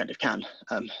is that we kind of can.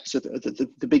 So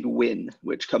the big win,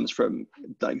 which comes from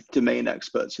like domain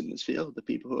experts in this field, the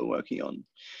people who are working on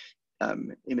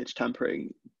image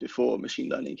tampering before machine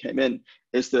learning came in,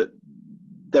 is that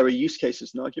there are use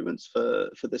cases and arguments for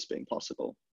this being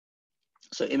possible.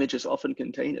 So images often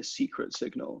contain a secret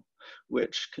signal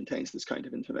which contains this kind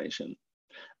of information.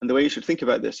 And the way you should think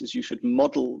about this is you should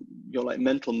model your like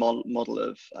mental model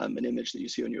of an image that you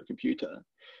see on your computer,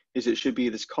 is it should be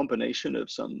this combination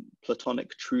of some platonic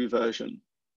true version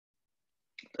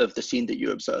of the scene that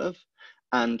you observe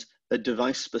and a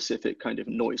device-specific kind of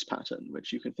noise pattern,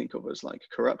 which you can think of as like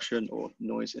corruption or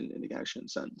noise in a Gaussian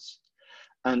sense.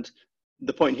 And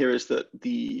the point here is that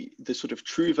the sort of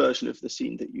true version of the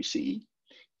scene that you see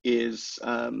is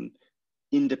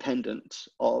independent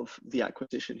of the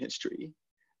acquisition history,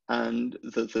 and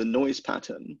the noise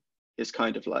pattern is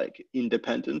kind of like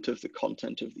independent of the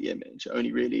content of the image,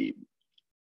 only really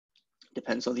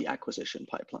depends on the acquisition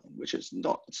pipeline, which is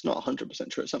not, it's not 100%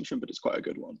 true assumption, but it's quite a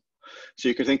good one. So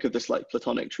you could think of this like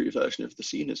platonic true version of the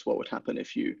scene as what would happen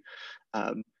if you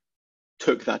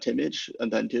took that image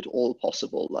and then did all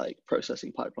possible like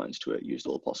processing pipelines to it, used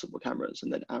all possible cameras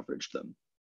and then averaged them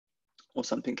or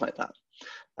something like that,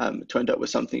 to end up with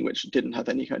something which didn't have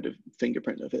any kind of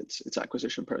fingerprint of its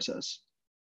acquisition process.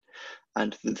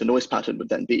 And the noise pattern would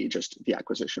then be just the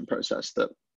acquisition process that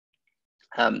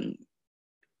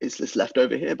is this left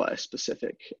over here by a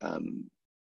specific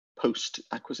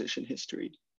post-acquisition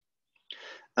history.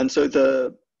 And so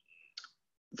the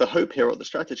hope here, or the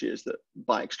strategy, is that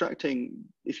by extracting,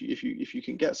 if you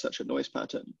can get such a noise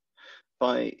pattern,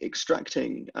 by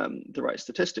extracting the right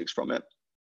statistics from it,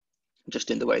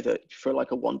 just in the way that for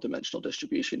like a one-dimensional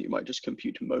distribution, you might just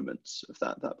compute moments of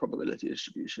that probability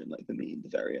distribution, like the mean, the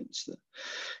variance, the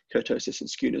kurtosis and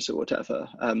skewness or whatever.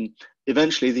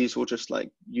 Eventually, these will just like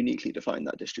uniquely define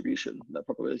that distribution, that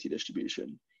probability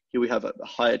distribution. Here we have a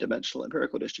higher dimensional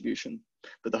empirical distribution,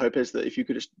 but the hope is that if you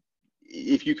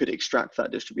could extract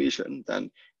that distribution, then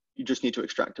you just need to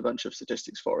extract a bunch of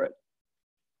statistics for it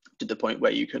to the point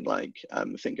where you can like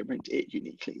fingerprint it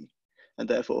uniquely, and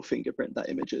therefore fingerprint that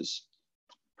image's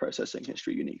processing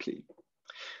history uniquely.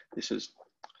 This is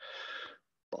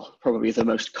probably the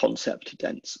most concept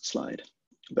dense slide,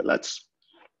 but let's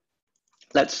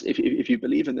if you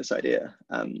believe in this idea,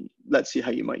 let's see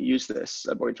how you might use this,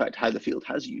 or in fact how the field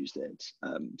has used it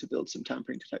to build some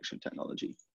tampering detection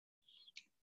technology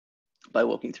by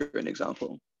walking through an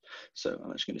example. So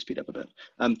I'm actually going to speed up a bit.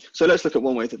 So let's look at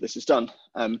one way that this is done.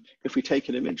 If we take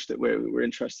an image that we're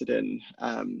interested in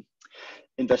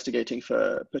investigating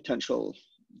for potential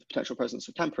presence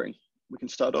of tampering, we can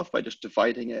start off by just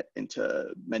dividing it into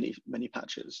many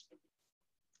patches.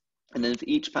 And then for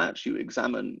each patch, you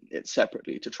examine it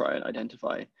separately to try and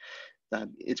identify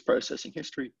its processing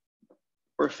history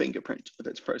or a fingerprint of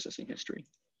its processing history.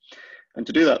 And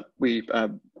to do that, we,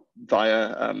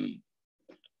 via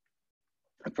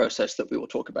a process that we will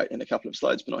talk about in a couple of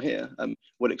slides, but not here,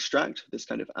 will extract this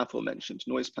kind of aforementioned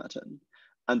noise pattern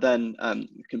and then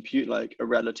compute like a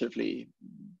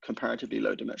comparatively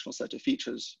low dimensional set of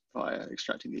features via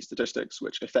extracting these statistics,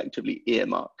 which effectively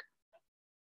earmark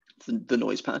the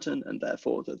noise pattern and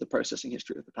therefore the processing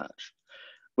history of the patch.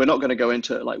 We're not going to go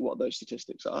into like what those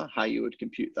statistics are, how you would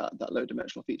compute that low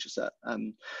dimensional feature set,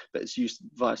 but it's used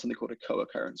via something called a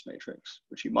co-occurrence matrix,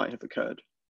 which you might have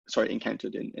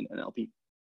encountered in NLP.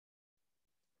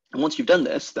 And once you've done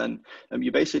this, then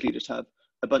you basically just have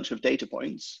a bunch of data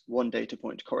points, one data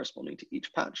point corresponding to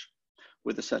each patch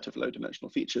with a set of low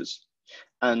dimensional features.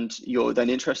 And you're then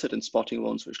interested in spotting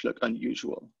ones which look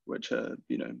unusual, which are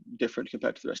different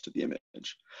compared to the rest of the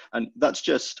image. And that's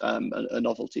just a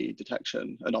novelty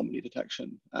detection, anomaly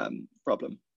detection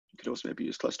problem. You could also maybe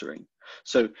use clustering.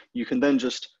 So you can then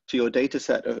just, to your data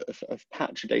set of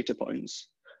patch data points,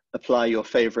 apply your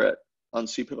favorite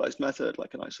unsupervised method,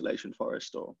 like an isolation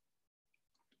forest or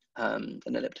an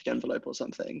elliptic envelope or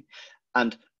something,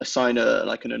 and assign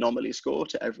like an anomaly score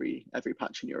to every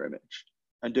patch in your image.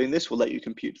 And doing this will let you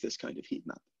compute this kind of heat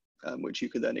map, which you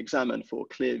can then examine for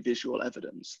clear visual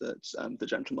evidence that the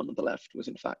gentleman on the left was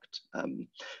in fact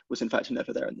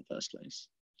never there in the first place.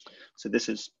 So this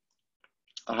is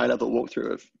a high-level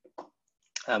walkthrough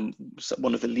of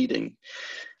one of the leading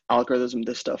algorithms in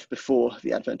this stuff before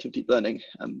the advent of deep learning,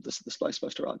 the splice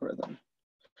buster algorithm.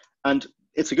 And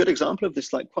it's a good example of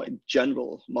this like quite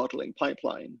general modeling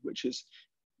pipeline, which is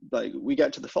like we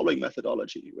get to the following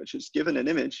methodology, which is given an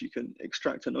image, you can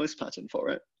extract a noise pattern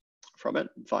from it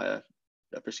via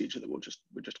a procedure that we're just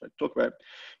going to talk about.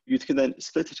 You can then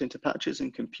split it into patches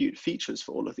and compute features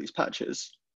for all of these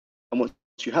patches. And once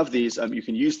you have these, you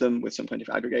can use them with some kind of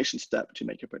aggregation step to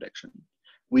make a prediction.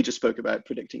 We just spoke about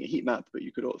predicting a heat map, but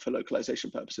you could, for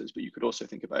localization purposes, but you could also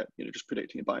think about just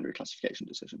predicting a binary classification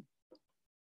decision.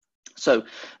 So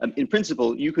in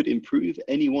principle, you could improve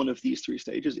any one of these three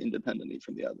stages independently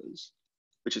from the others,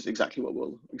 which is exactly what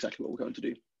we're going to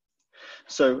do.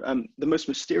 So the most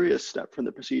mysterious step from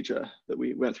the procedure that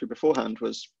we went through beforehand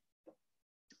was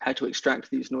how to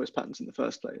extract these noise patterns in the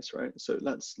first place, right? So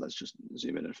let's just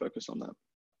zoom in and focus on that.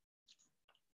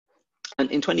 And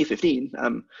in 2015,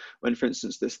 when, for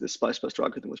instance, this splice buster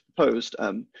algorithm was proposed,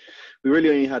 we really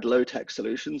only had low-tech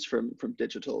solutions from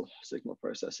digital signal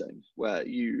processing, where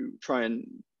you try and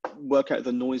work out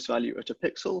the noise value at a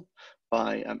pixel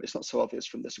by, it's not so obvious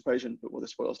from this equation, but what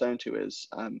this boils down to is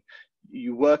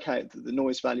you work out the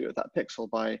noise value of that pixel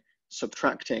by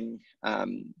subtracting,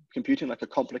 computing like a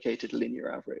complicated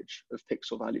linear average of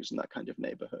pixel values in that kind of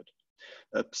neighborhood.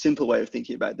 A simple way of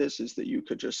thinking about this is that you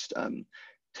could just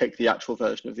take the actual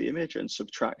version of the image and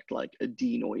subtract like a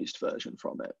denoised version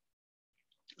from it,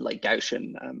 like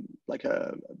Gaussian, like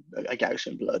a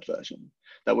Gaussian blurred version.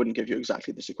 That wouldn't give you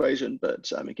exactly this equation,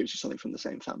 but it gives you something from the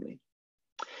same family.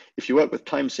 If you work with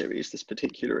time series, this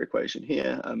particular equation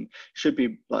here should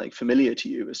be like familiar to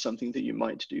you as something that you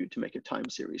might do to make a time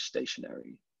series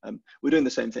stationary. We're doing the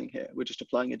same thing here. We're just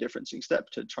applying a differencing step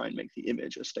to try and make the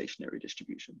image a stationary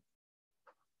distribution.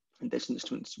 In this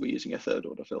instance, we're using a third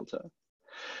order filter.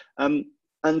 And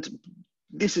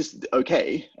this is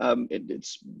okay.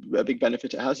 It's a big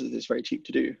benefit it has is it's very cheap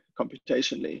to do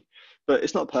computationally, but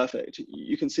it's not perfect.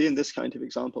 You can see in this kind of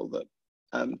example that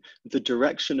the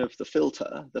direction of the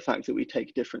filter, the fact that we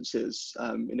take differences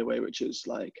in a way which is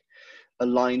like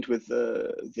aligned with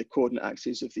the coordinate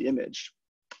axes of the image,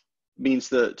 means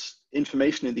that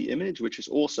information in the image, which is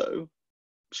also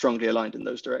strongly aligned in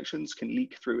those directions, can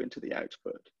leak through into the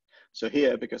output. So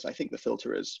here, because I think the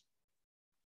filter is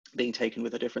being taken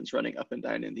with a difference running up and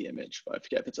down in the image, but I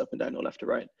forget if it's up and down or left or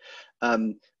right,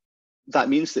 that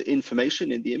means that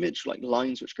information in the image, like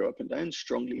lines which go up and down,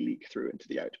 strongly leak through into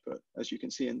the output, as you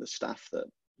can see in the staff that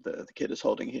the kid is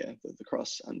holding here, the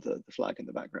cross and the flag in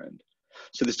the background.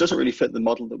 So this doesn't really fit the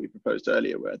model that we proposed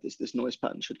earlier, where this noise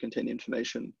pattern should contain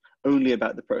information only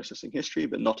about the processing history,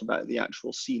 but not about the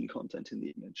actual scene content in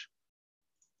the image.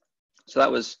 So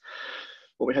that was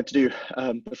what we had to do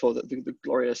before the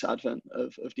glorious advent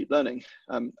of deep learning.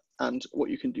 And what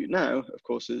you can do now, of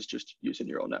course, is just use a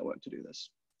neural network to do this.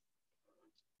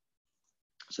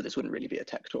 So this wouldn't really be a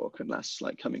tech talk unless,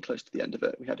 like, coming close to the end of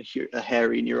it, we had a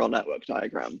hairy neural network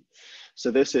diagram.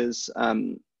 So this is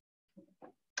the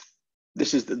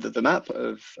map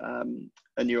of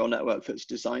a neural network that's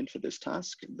designed for this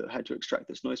task, that had to extract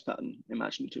this noise pattern,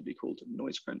 imagined to be called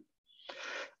noise print.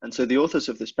 And so the authors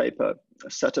of this paper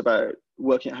set about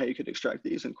working out how you could extract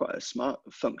these in quite a smart,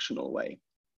 functional way.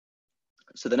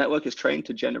 So the network is trained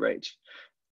to generate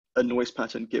a noise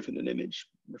pattern given an image,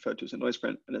 referred to as a noise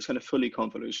print, and it's kind of fully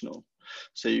convolutional.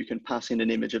 So you can pass in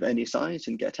an image of any size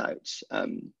and get out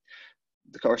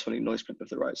the corresponding noise print of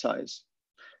the right size.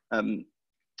 And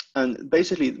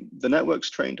basically, the network's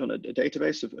trained on a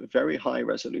database of very high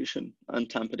resolution,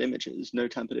 untampered images. No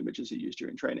tampered images are used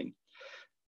during training.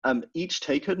 Each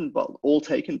taken, well, all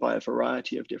taken by a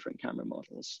variety of different camera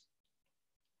models.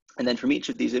 And then from each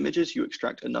of these images, you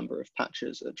extract a number of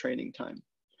patches at training time.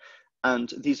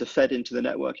 And these are fed into the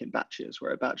network in batches,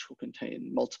 where a batch will contain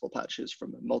multiple patches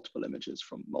from multiple images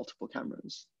from multiple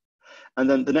cameras. And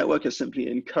then the network is simply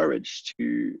encouraged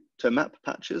to map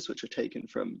patches which are taken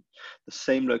from the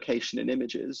same location in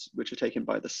images, which are taken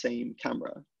by the same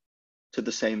camera, to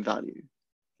the same value.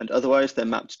 And otherwise, they're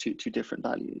mapped to different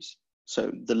values.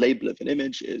 So the label of an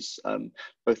image is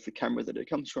both the camera that it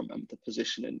comes from and the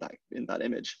position in that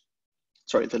image.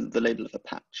 Sorry, the label of a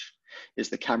patch is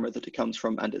the camera that it comes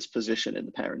from and its position in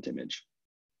the parent image.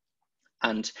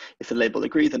 And if the label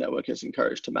agree, the network is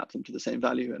encouraged to map them to the same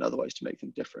value, and otherwise to make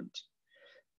them different.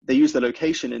 They use the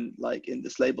location in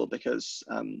this label because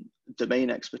domain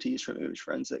expertise from image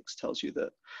forensics tells you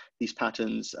that these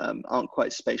patterns aren't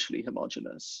quite spatially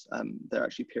homogeneous. They're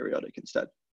actually periodic instead.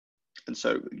 And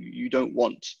so you don't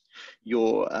want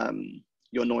your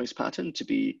noise pattern to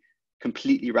be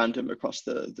completely random across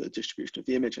the distribution of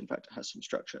the image. In fact, it has some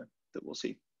structure that we'll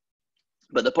see.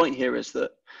 But the point here is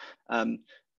that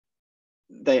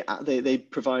they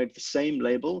provide the same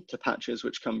label to patches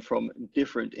which come from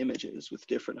different images with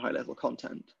different high-level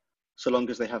content, so long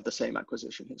as they have the same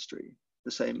acquisition history,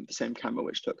 the same camera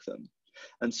which took them.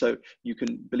 And so you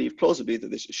can believe plausibly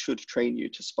that this should train you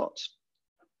to spot,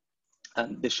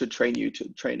 and this should train you to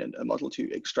train a model to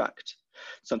extract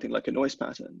something like a noise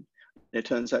pattern. And it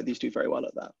turns out these do very well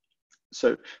at that.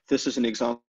 So this is an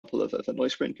example of a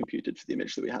noise print computed for the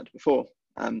image that we had before.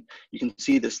 You can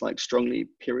see this like strongly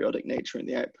periodic nature in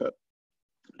the output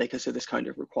because of this kind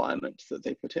of requirement that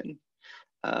they put in,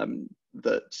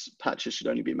 that patches should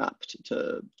only be mapped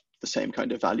to the same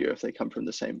kind of value if they come from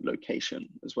the same location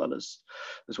as well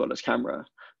as camera.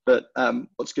 But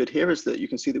what's good here is that you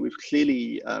can see that we've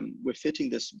clearly, we're fitting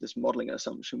this modeling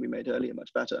assumption we made earlier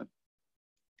much better,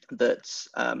 that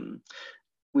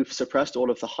we've suppressed all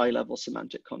of the high-level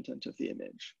semantic content of the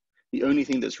image. The only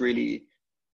thing that's really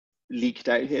leaked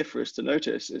out here for us to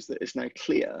notice is that it's now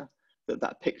clear that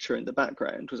that picture in the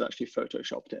background was actually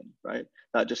photoshopped in, right?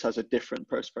 That just has a different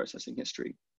post-processing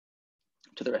history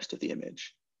to the rest of the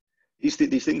image. These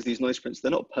things, these noise prints,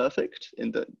 they're not perfect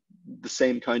in that the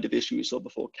same kind of issue we saw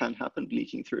before can happen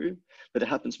leaking through, but it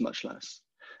happens much less.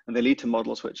 And they lead to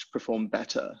models which perform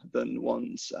better than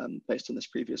ones based on this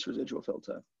previous residual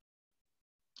filter.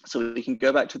 So we can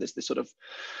go back to this sort of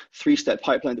three-step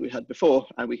pipeline that we had before,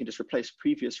 and we can just replace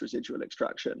previous residual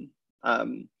extraction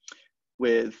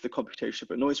with the computation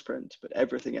of a noise print, but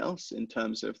everything else in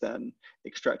terms of then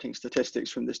extracting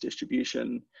statistics from this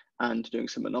distribution and doing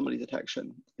some anomaly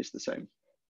detection is the same.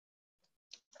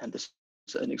 And this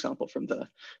is an example from the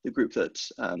group that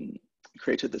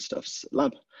created this stuff's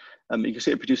lab. You can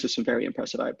see it produces some very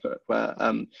impressive output where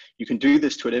you can do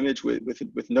this to an image with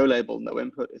no label, no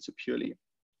input. It's a purely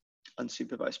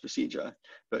unsupervised procedure,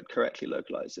 but correctly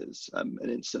localizes an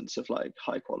instance of like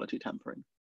high quality tampering.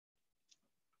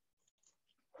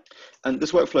 And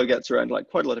this workflow gets around like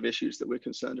quite a lot of issues that we're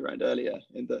concerned around earlier,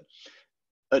 in that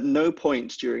at no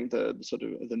point during the sort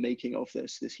of the making of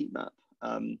this heat map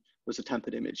was a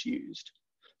tampered image used.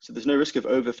 So there's no risk of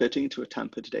overfitting to a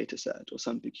tampered data set or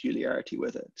some peculiarity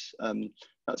with it.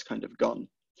 That's kind of gone.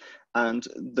 And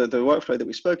the workflow that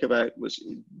we spoke about was,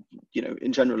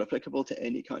 in general applicable to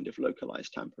any kind of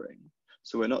localized tampering.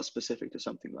 So we're not specific to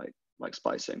something like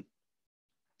spicing.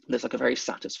 There's like a very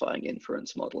satisfying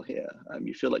inference model here.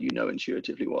 You feel like you know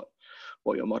intuitively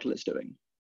what your model is doing.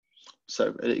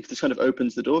 So this kind of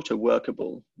opens the door to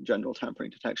workable general tampering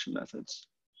detection methods.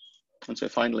 And so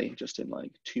finally, just in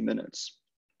like 2 minutes,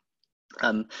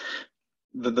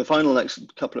 the final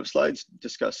next couple of slides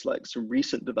discuss like some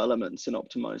recent developments in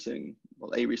optimizing,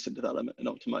 well, a recent development in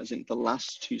optimizing the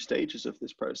last 2 stages of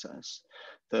this process,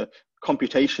 the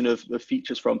computation of the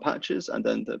features from patches and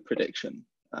then the prediction.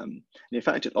 And in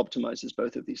fact, it optimizes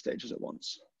both of these stages at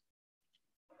once.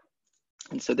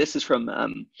 And so this is from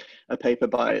a paper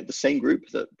by the same group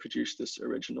that produced this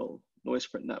original noise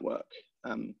print network.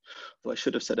 Though I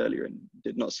should have said earlier and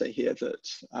did not say here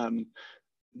that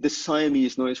this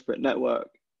Siamese noise print network,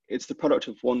 it's the product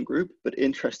of one group, but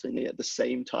interestingly at the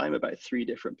same time, about 3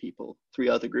 different people, 3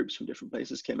 other groups from different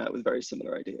places came out with very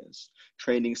similar ideas,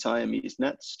 training Siamese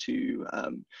nets to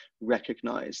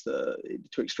recognize to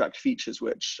extract features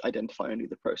which identify only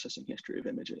the processing history of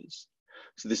images.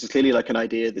 So this is clearly like an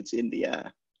idea that's in the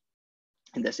air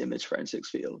in this image forensics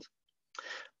field.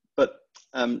 But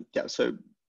yeah, so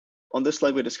on this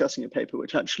slide, we're discussing a paper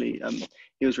which actually,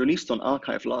 it was released on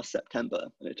arXiv last September,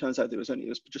 and it turns out that it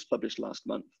was just published last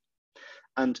month.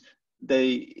 And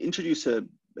they introduce a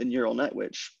neural net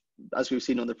which, as we've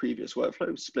seen on the previous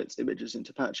workflow, splits images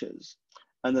into patches.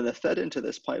 And then they're fed into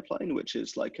this pipeline, which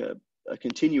is like a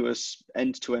continuous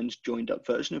end-to-end joined up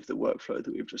version of the workflow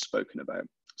that we've just spoken about.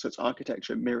 So its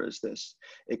architecture mirrors this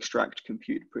extract,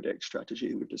 compute, predict strategy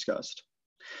that we've discussed.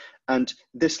 And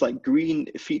this like green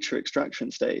feature extraction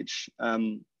stage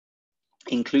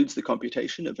includes the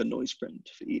computation of a noise print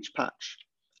for each patch.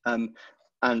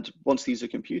 And once these are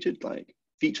computed, like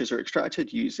features are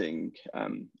extracted using, I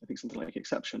think something like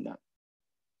exception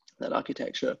that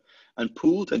architecture, and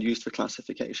pooled and used for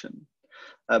classification.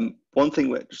 One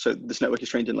thing so this network is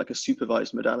trained in like a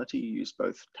supervised modality. You use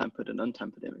both tampered and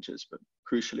untampered images, but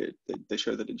crucially, they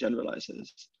show that it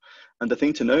generalizes. And the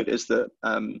thing to note is that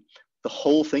the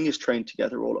whole thing is trained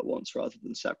together all at once rather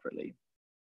than separately.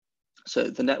 So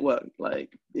the network, like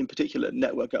in particular,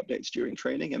 network updates during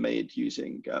training are made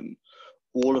using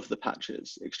all of the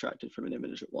patches extracted from an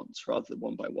image at once rather than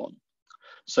one by one.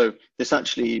 So this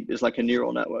actually is like a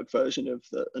neural network version of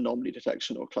the anomaly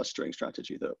detection or clustering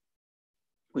strategy that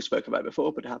we spoke about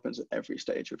before, but it happens at every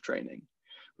stage of training,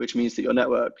 which means that your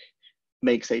network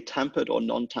makes a tampered or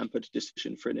non-tampered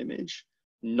decision for an image,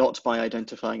 not by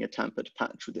identifying a tampered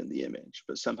patch within the image,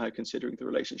 but somehow considering the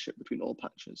relationship between all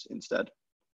patches instead.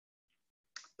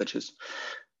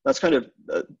 That's kind of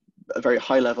a very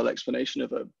high level explanation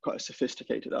of quite a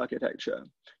sophisticated architecture.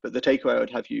 But the takeaway I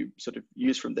would have you sort of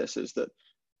use from this is that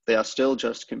they are still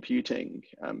just computing.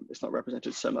 It's not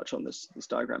represented so much on this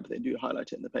diagram, but they do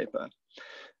highlight it in the paper.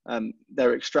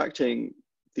 They're extracting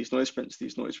these noise prints,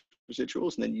 these noise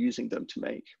residuals, and then using them to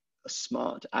make a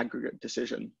smart aggregate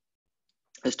decision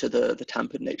as to the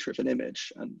tampered nature of an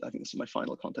image. And I think this is my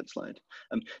final content slide.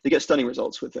 They get stunning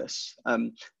results with this.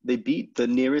 They beat the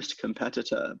nearest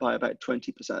competitor by about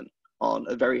 20% on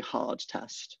a very hard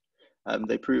test.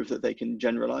 They prove that they can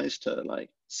generalize to like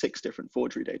 6 different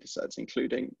forgery data sets,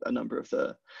 including a number of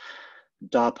the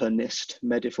DARPA NIST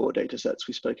Medifor data sets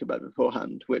we spoke about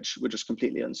beforehand, which were just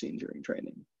completely unseen during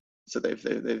training. So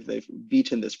they've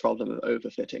beaten this problem of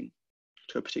overfitting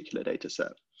to a particular data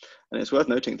set. And it's worth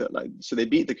noting that so they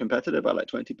beat the competitor by like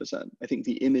 20%. I think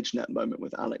the ImageNet moment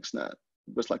with AlexNet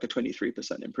was like a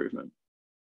 23% improvement.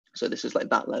 So this is like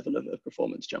that level of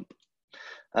performance jump.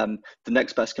 The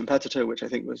next best competitor, which I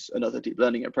think was another deep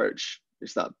learning approach,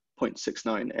 is that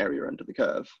 0.69 area under the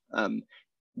curve.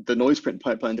 The noise print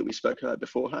pipeline that we spoke about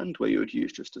beforehand, where you would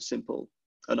use just a simple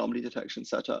anomaly detection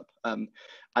setup,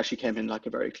 actually came in like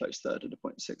a very close third at a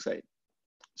 0.68.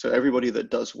 So everybody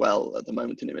that does well at the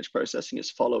moment in image processing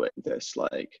is following this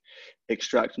like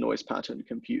extract noise pattern,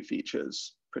 compute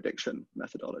features, prediction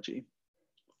methodology.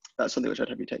 That's something which I'd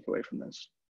have you take away from this.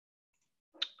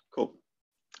 Cool.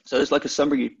 So it's like a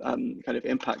summary kind of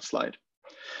impact slide,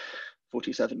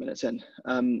 47 minutes in.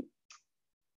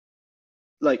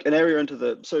 Like an area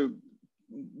into so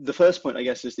the first point, I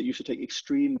guess, is that you should take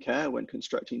extreme care when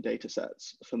constructing data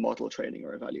sets for model training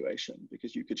or evaluation,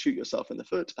 because you could shoot yourself in the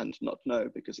foot and not know,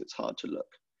 because it's hard to look.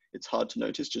 It's hard to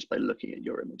notice just by looking at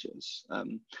your images.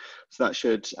 So that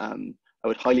should I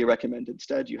would highly recommend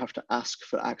instead you have to ask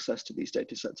for access to these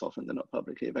data sets. Often they're not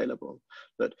publicly available,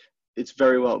 but it's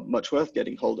very much worth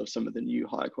getting hold of some of the new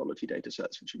higher quality data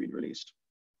sets which have been released.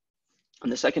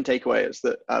 And the second takeaway is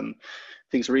that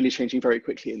things are really changing very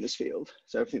quickly in this field.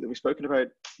 So everything that we've spoken about,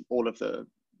 all of the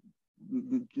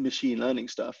machine learning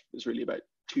stuff, is really about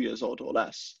 2 years old or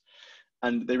less.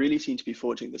 And they really seem to be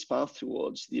forging this path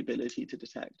towards the ability to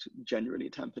detect generally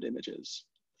tampered images,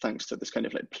 thanks to this kind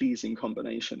of like pleasing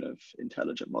combination of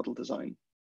intelligent model design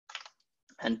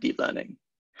and deep learning.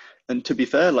 And to be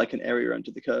fair, like an area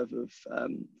under the curve of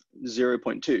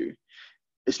 0.2,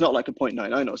 it's not like a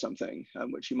 0.99 or something,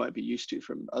 which you might be used to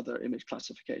from other image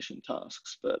classification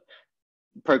tasks, but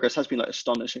progress has been like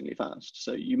astonishingly fast.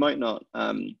 So you might not,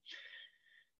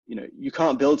 you know, you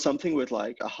can't build something with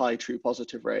like a high true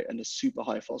positive rate and a super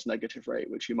high false negative rate,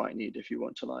 which you might need if you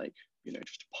want to like, you know,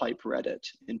 just pipe Reddit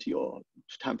into your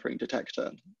tampering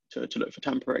detector to look for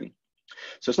tampering.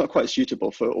 So it's not quite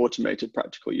suitable for automated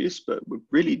practical use, but we're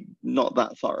really not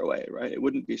that far away, right? It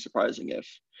wouldn't be surprising if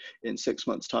in 6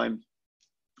 months' time,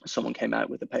 someone came out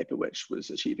with a paper which was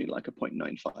achieving like a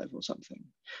 0.95 or something,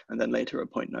 and then later a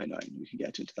 0.99. We can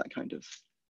get into that kind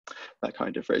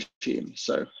of regime.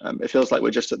 So it feels like we're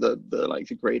just at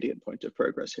the gradient point of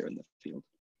progress here in the field.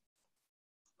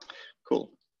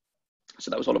 Cool. So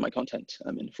that was all of my content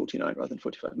in 49 rather than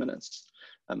 45 minutes.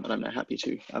 And I'm now happy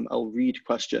to, I'll read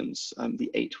questions, the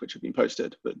 8 which have been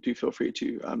posted, but do feel free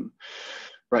to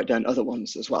write down other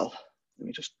ones as well. Let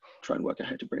me just try and work out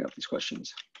how to bring up these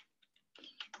questions.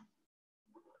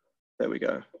 There we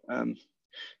go. I'm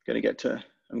going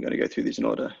to go through these in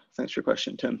order. Thanks for your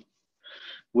question, Tim.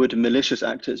 Would malicious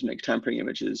actors make tampering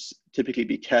images typically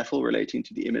be careful relating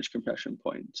to the image compression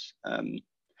point?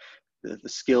 The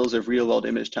skills of real-world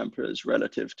image tamperers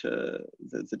relative to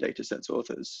the dataset's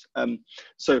authors.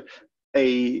 So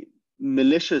a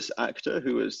malicious actor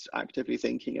who is actively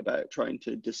thinking about trying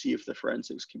to deceive the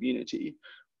forensics community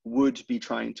would be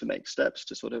trying to make steps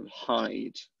to sort of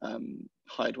hide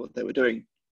what they were doing.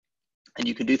 And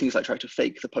you can do things like try to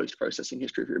fake the post-processing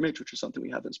history of your image, which is something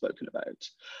we haven't spoken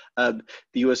about.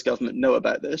 The US government know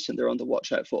about this and they're on the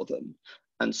watch out for them.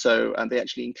 And so they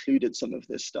actually included some of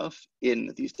this stuff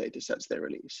in these data sets they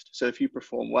released. So if you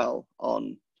perform well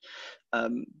on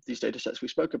these data sets we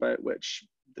spoke about, which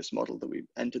this model that we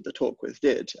ended the talk with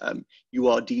did, you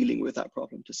are dealing with that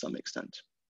problem to some extent.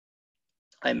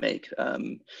 I make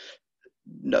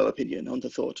no opinion on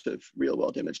the thought of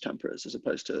real-world image tamperers as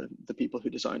opposed to the people who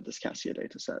designed this Cassia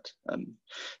data set.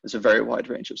 There's a very wide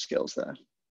range of skills there.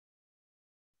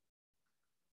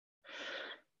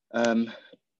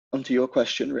 Onto your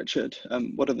question, Richard.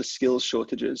 What are the skills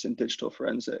shortages in digital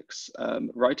forensics?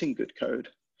 Writing good code.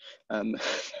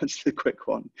 That's the quick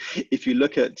one. If you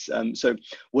look at, so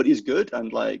what is good,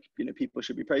 and like, you know, people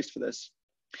should be praised for this.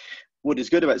 What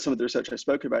is good about some of the research I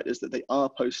spoke about is that they are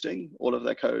posting all of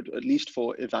their code, at least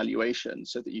for evaluation,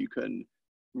 so that you can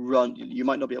run, you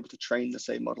might not be able to train the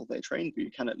same model they trained, but you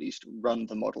can at least run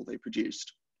the model they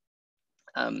produced.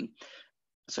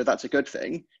 So that's a good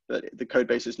thing, but the code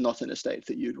base is not in a state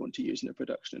that you'd want to use in a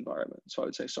production environment. So I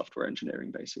would say software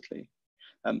engineering, basically.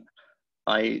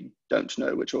 I don't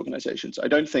know which organizations. I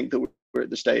don't think that we're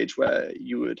at the stage where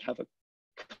you would have a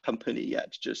company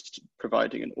yet just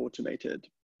providing an automated,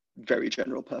 very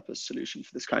general purpose solution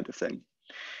for this kind of thing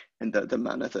in the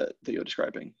manner that you're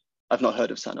describing. I've not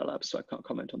heard of Sana Labs, so I can't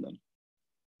comment on them.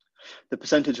 The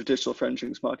percentage of digital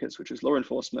forensics markets, which is law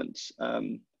enforcement,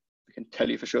 I can tell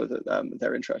you for sure that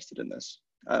they're interested in this.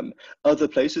 Other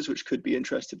places which could be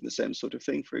interested in the same sort of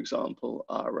thing, for example,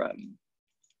 are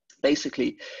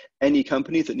basically any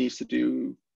company that needs to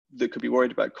do, that could be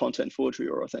worried about content forgery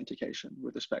or authentication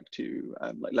with respect to,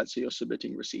 like, let's say you're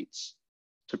submitting receipts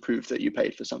to prove that you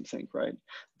paid for something, right?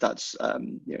 That's,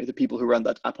 you know, the people who run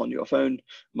that app on your phone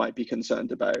might be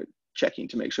concerned about checking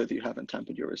to make sure that you haven't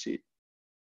tampered your receipt.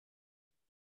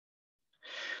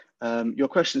 Your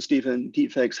question, Stephen,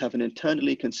 deepfakes have an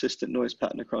internally consistent noise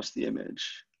pattern across the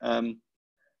image.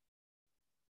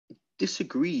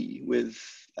 Disagree with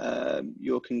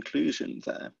your conclusion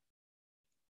there.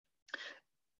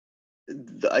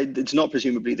 It's not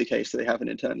presumably the case that they have an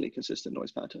internally consistent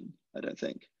noise pattern, I don't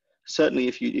think. Certainly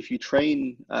if you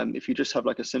train, if you just have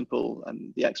like a simple,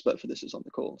 the expert for this is on the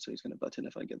call, so he's going to butt in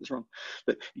if I get this wrong,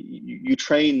 but you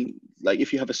train, like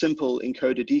if you have a simple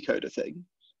encoder decoder thing,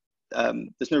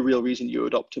 there's no real reason you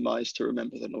would optimize to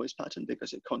remember the noise pattern,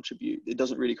 because it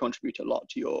doesn't really contribute a lot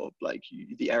to your, like,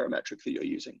 the error metric that you're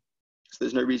using. So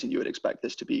there's no reason you would expect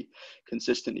this to be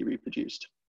consistently reproduced.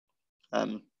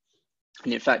 And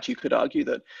in fact, you could argue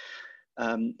that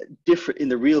Different in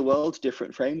the real world,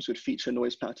 different frames would feature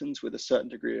noise patterns with a certain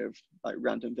degree of like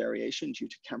random variation due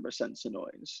to camera sensor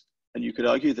noise. And you could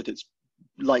argue that it's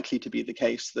likely to be the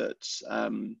case that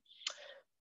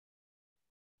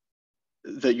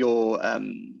that your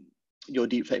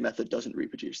deepfake method doesn't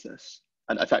reproduce this.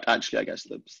 And in fact, actually, I guess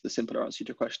the simpler answer to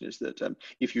your question is that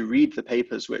if you read the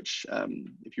papers, which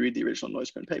if you read the original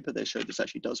Noiseprint paper, they show this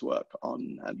actually does work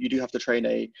on, you do have to train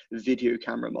a video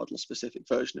camera model specific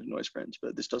version of Noiseprint,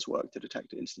 but this does work to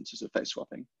detect instances of face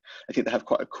swapping. I think they have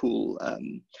quite a cool,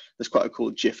 there's quite a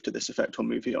cool GIF to this effect or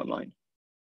movie online.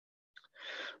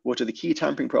 What are the key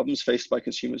tampering problems faced by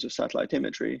consumers of satellite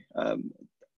imagery?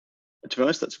 To be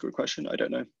honest, that's a good question. I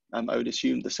don't know. I would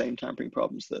assume the same tampering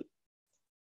problems that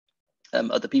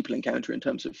other people encounter in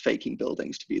terms of faking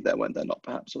buildings to be there when they're not,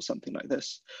 perhaps, or something like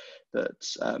this. But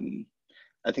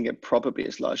I think it probably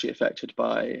is largely affected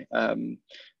by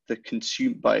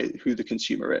by who the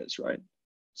consumer is, right?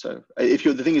 So if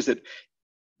you're, the thing is that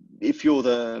if you're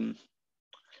the,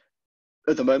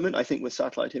 at the moment, I think with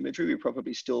satellite imagery, we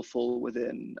probably still fall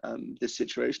within this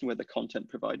situation where the content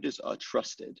providers are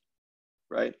trusted,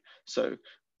 right? So,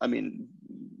 I mean,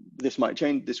 this might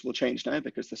change, this will change now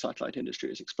because the satellite industry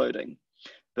is exploding.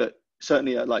 But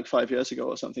certainly like 5 years ago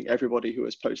or something, everybody who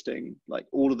was posting, like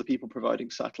all of the people providing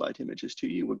satellite images to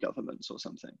you were governments or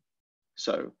something.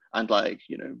 So, and like,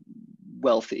 you know,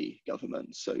 wealthy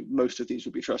governments. So most of these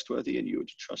would be trustworthy and you would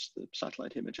trust the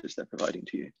satellite images they're providing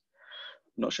to you.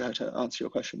 I'm not sure how to answer your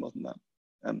question more than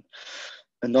that.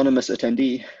 Anonymous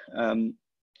attendee,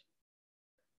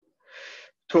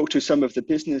 talk to some of the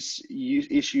business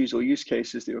issues or use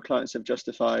cases that your clients have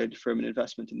justified from an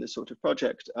investment in this sort of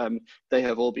project. They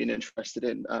have all been interested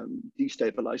in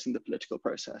destabilizing the political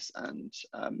process and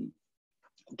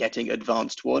getting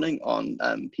advanced warning on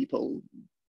people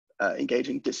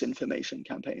engaging disinformation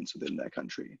campaigns within their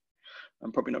country.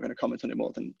 I'm probably not going to comment on it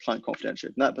more than client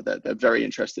confidentiality than that, but they're very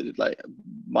interested. Like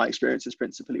my experience is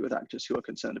principally with actors who are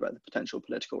concerned about the potential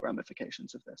political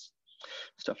ramifications of this,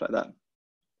 stuff like that.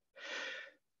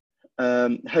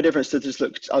 How different does this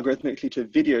look algorithmically to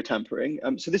video tampering?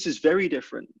 So this is very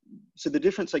different. So the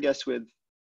difference, I guess, with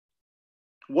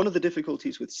one of the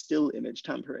difficulties with still image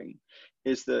tampering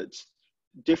is that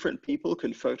different people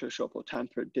can Photoshop or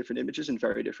tamper different images in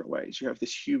very different ways. You have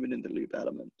this human in the loop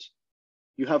element.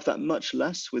 You have that much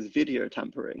less with video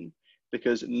tampering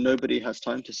because nobody has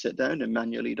time to sit down and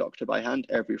manually doctor by hand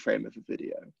every frame of a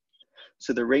video.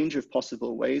 So the range of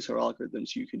possible ways or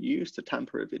algorithms you can use to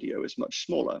tamper a video is much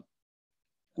smaller,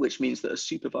 which means that a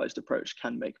supervised approach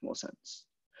can make more sense,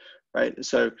 right?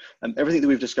 So everything that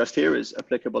we've discussed here is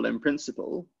applicable in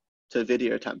principle to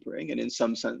video tampering. And in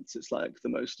some sense, it's like the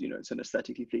most, you know, it's an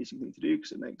aesthetically pleasing thing to do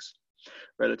because it makes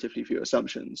relatively few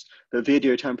assumptions. But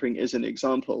video tampering is an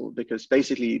example because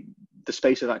basically the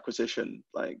space of acquisition,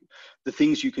 like the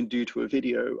things you can do to a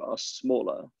video are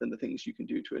smaller than the things you can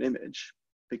do to an image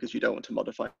because you don't want to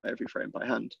modify every frame by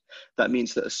hand. That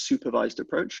means that a supervised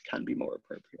approach can be more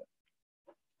appropriate.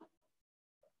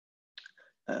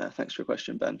 Thanks for your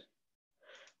question, Ben.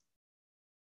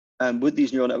 Would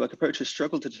these neural network approaches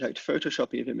struggle to detect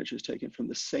photoshopping of images taken from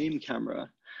the same camera,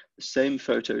 the same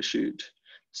photo shoot,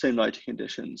 same lighting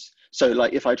conditions? So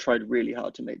like if I tried really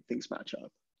hard to make things match up.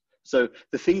 So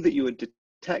the thing that you would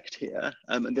detect here,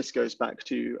 and this goes back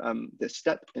to this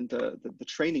step in the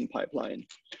training pipeline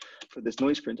for this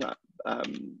Noiseprint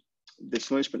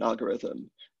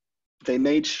algorithm, they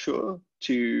made sure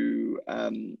to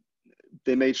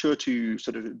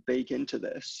sort of bake into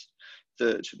this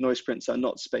that Noiseprints are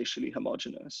not spatially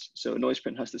homogeneous. So a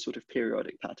Noiseprint has this sort of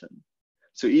periodic pattern.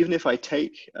 So even if I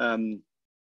take an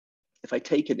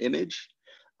image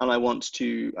and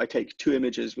I take two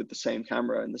images with the same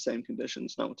camera and the same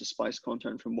conditions, and I want to splice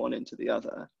content from one into the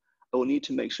other, I will need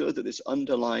to make sure that this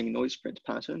underlying Noiseprint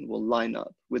pattern will line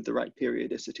up with the right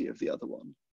periodicity of the other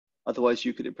one. Otherwise,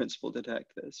 you could in principle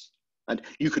detect this. And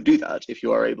you could do that if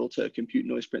you are able to compute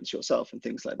Noiseprints yourself and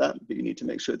things like that, but you need to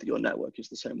make sure that your network is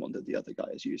the same one that the other guy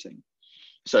is using.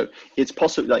 So it's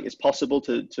possible, like it's possible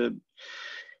to you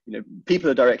know, people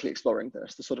are directly exploring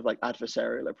this. The sort of like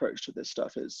adversarial approach to this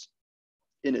stuff is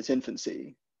in its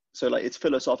infancy. So like it's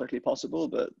philosophically possible,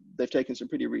 but they've taken some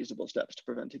pretty reasonable steps to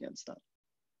prevent against that.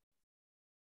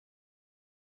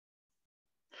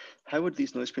 How would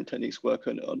these Noiseprint techniques work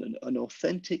on an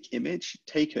authentic image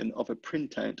taken of a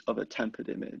printout of a tampered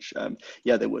image?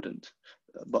 Yeah, they wouldn't,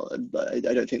 but I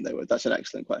don't think they would. That's an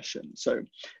excellent question. So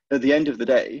at the end of the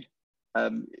day,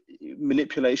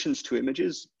 manipulations to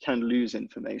images can lose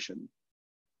information.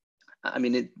 I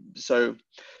mean, so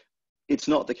it's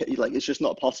not the case, like it's just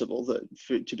not possible that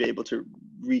to be able to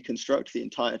reconstruct the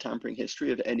entire tampering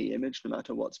history of any image, no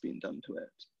matter what's been done to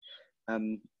it.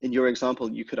 In your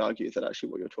example, you could argue that actually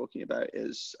what you're talking about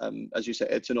is, as you say,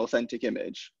 it's an authentic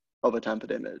image of a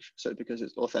tampered image. So because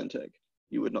it's authentic,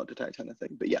 you would not detect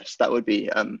anything. But yes, that would be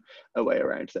a way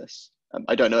around this.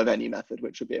 I don't know of any method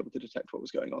which would be able to detect what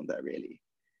was going on there, really.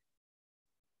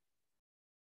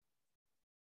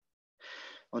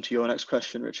 On to your next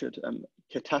question, Richard.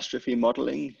 Catastrophe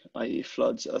modeling, i.e.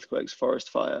 floods, earthquakes, forest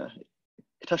fire.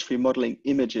 Catastrophe modeling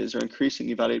images are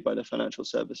increasingly valued by the financial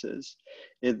services.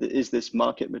 Is this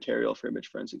market material for image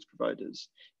forensics providers?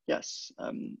 Yes.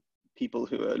 People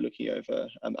who are looking over,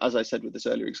 as I said with this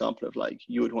earlier example of like,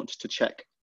 you would want to check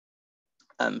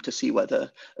to see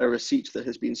whether a receipt that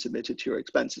has been submitted to your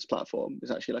expenses platform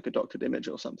is actually like a doctored image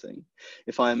or something.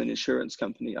 If I am an insurance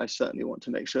company, I certainly want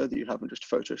to make sure that you haven't just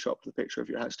photoshopped the picture of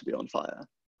your house to be on fire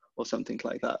or something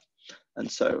like that. And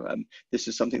so this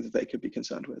is something that they could be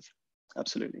concerned with.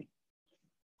 Absolutely.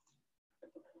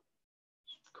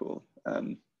 Cool.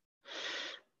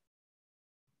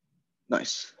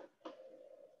 Nice.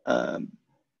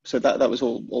 So that was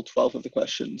all 12 of the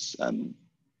questions.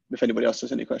 If anybody else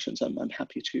has any questions, I'm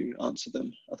happy to answer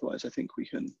them. Otherwise, I think we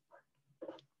can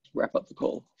wrap up the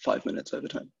call 5 minutes over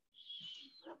time.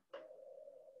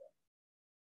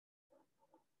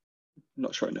 I'm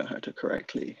not sure I know how to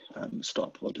correctly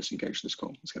stop or disengage this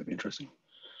call. It's going to be interesting.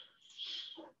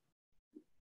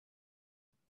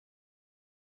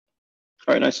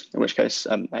 All right, nice. In which case,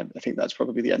 I think that's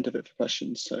probably the end of it for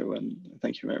questions. So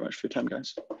thank you very much for your time,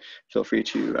 guys. Feel free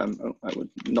to, I would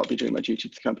not be doing my duty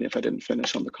to the company if I didn't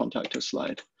finish on the contact us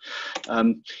slide.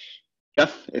 Yeah,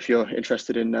 if you're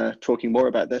interested in talking more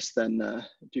about this, then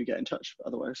do get in touch.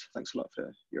 Otherwise, thanks a lot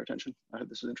for your attention. I hope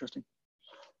this was interesting.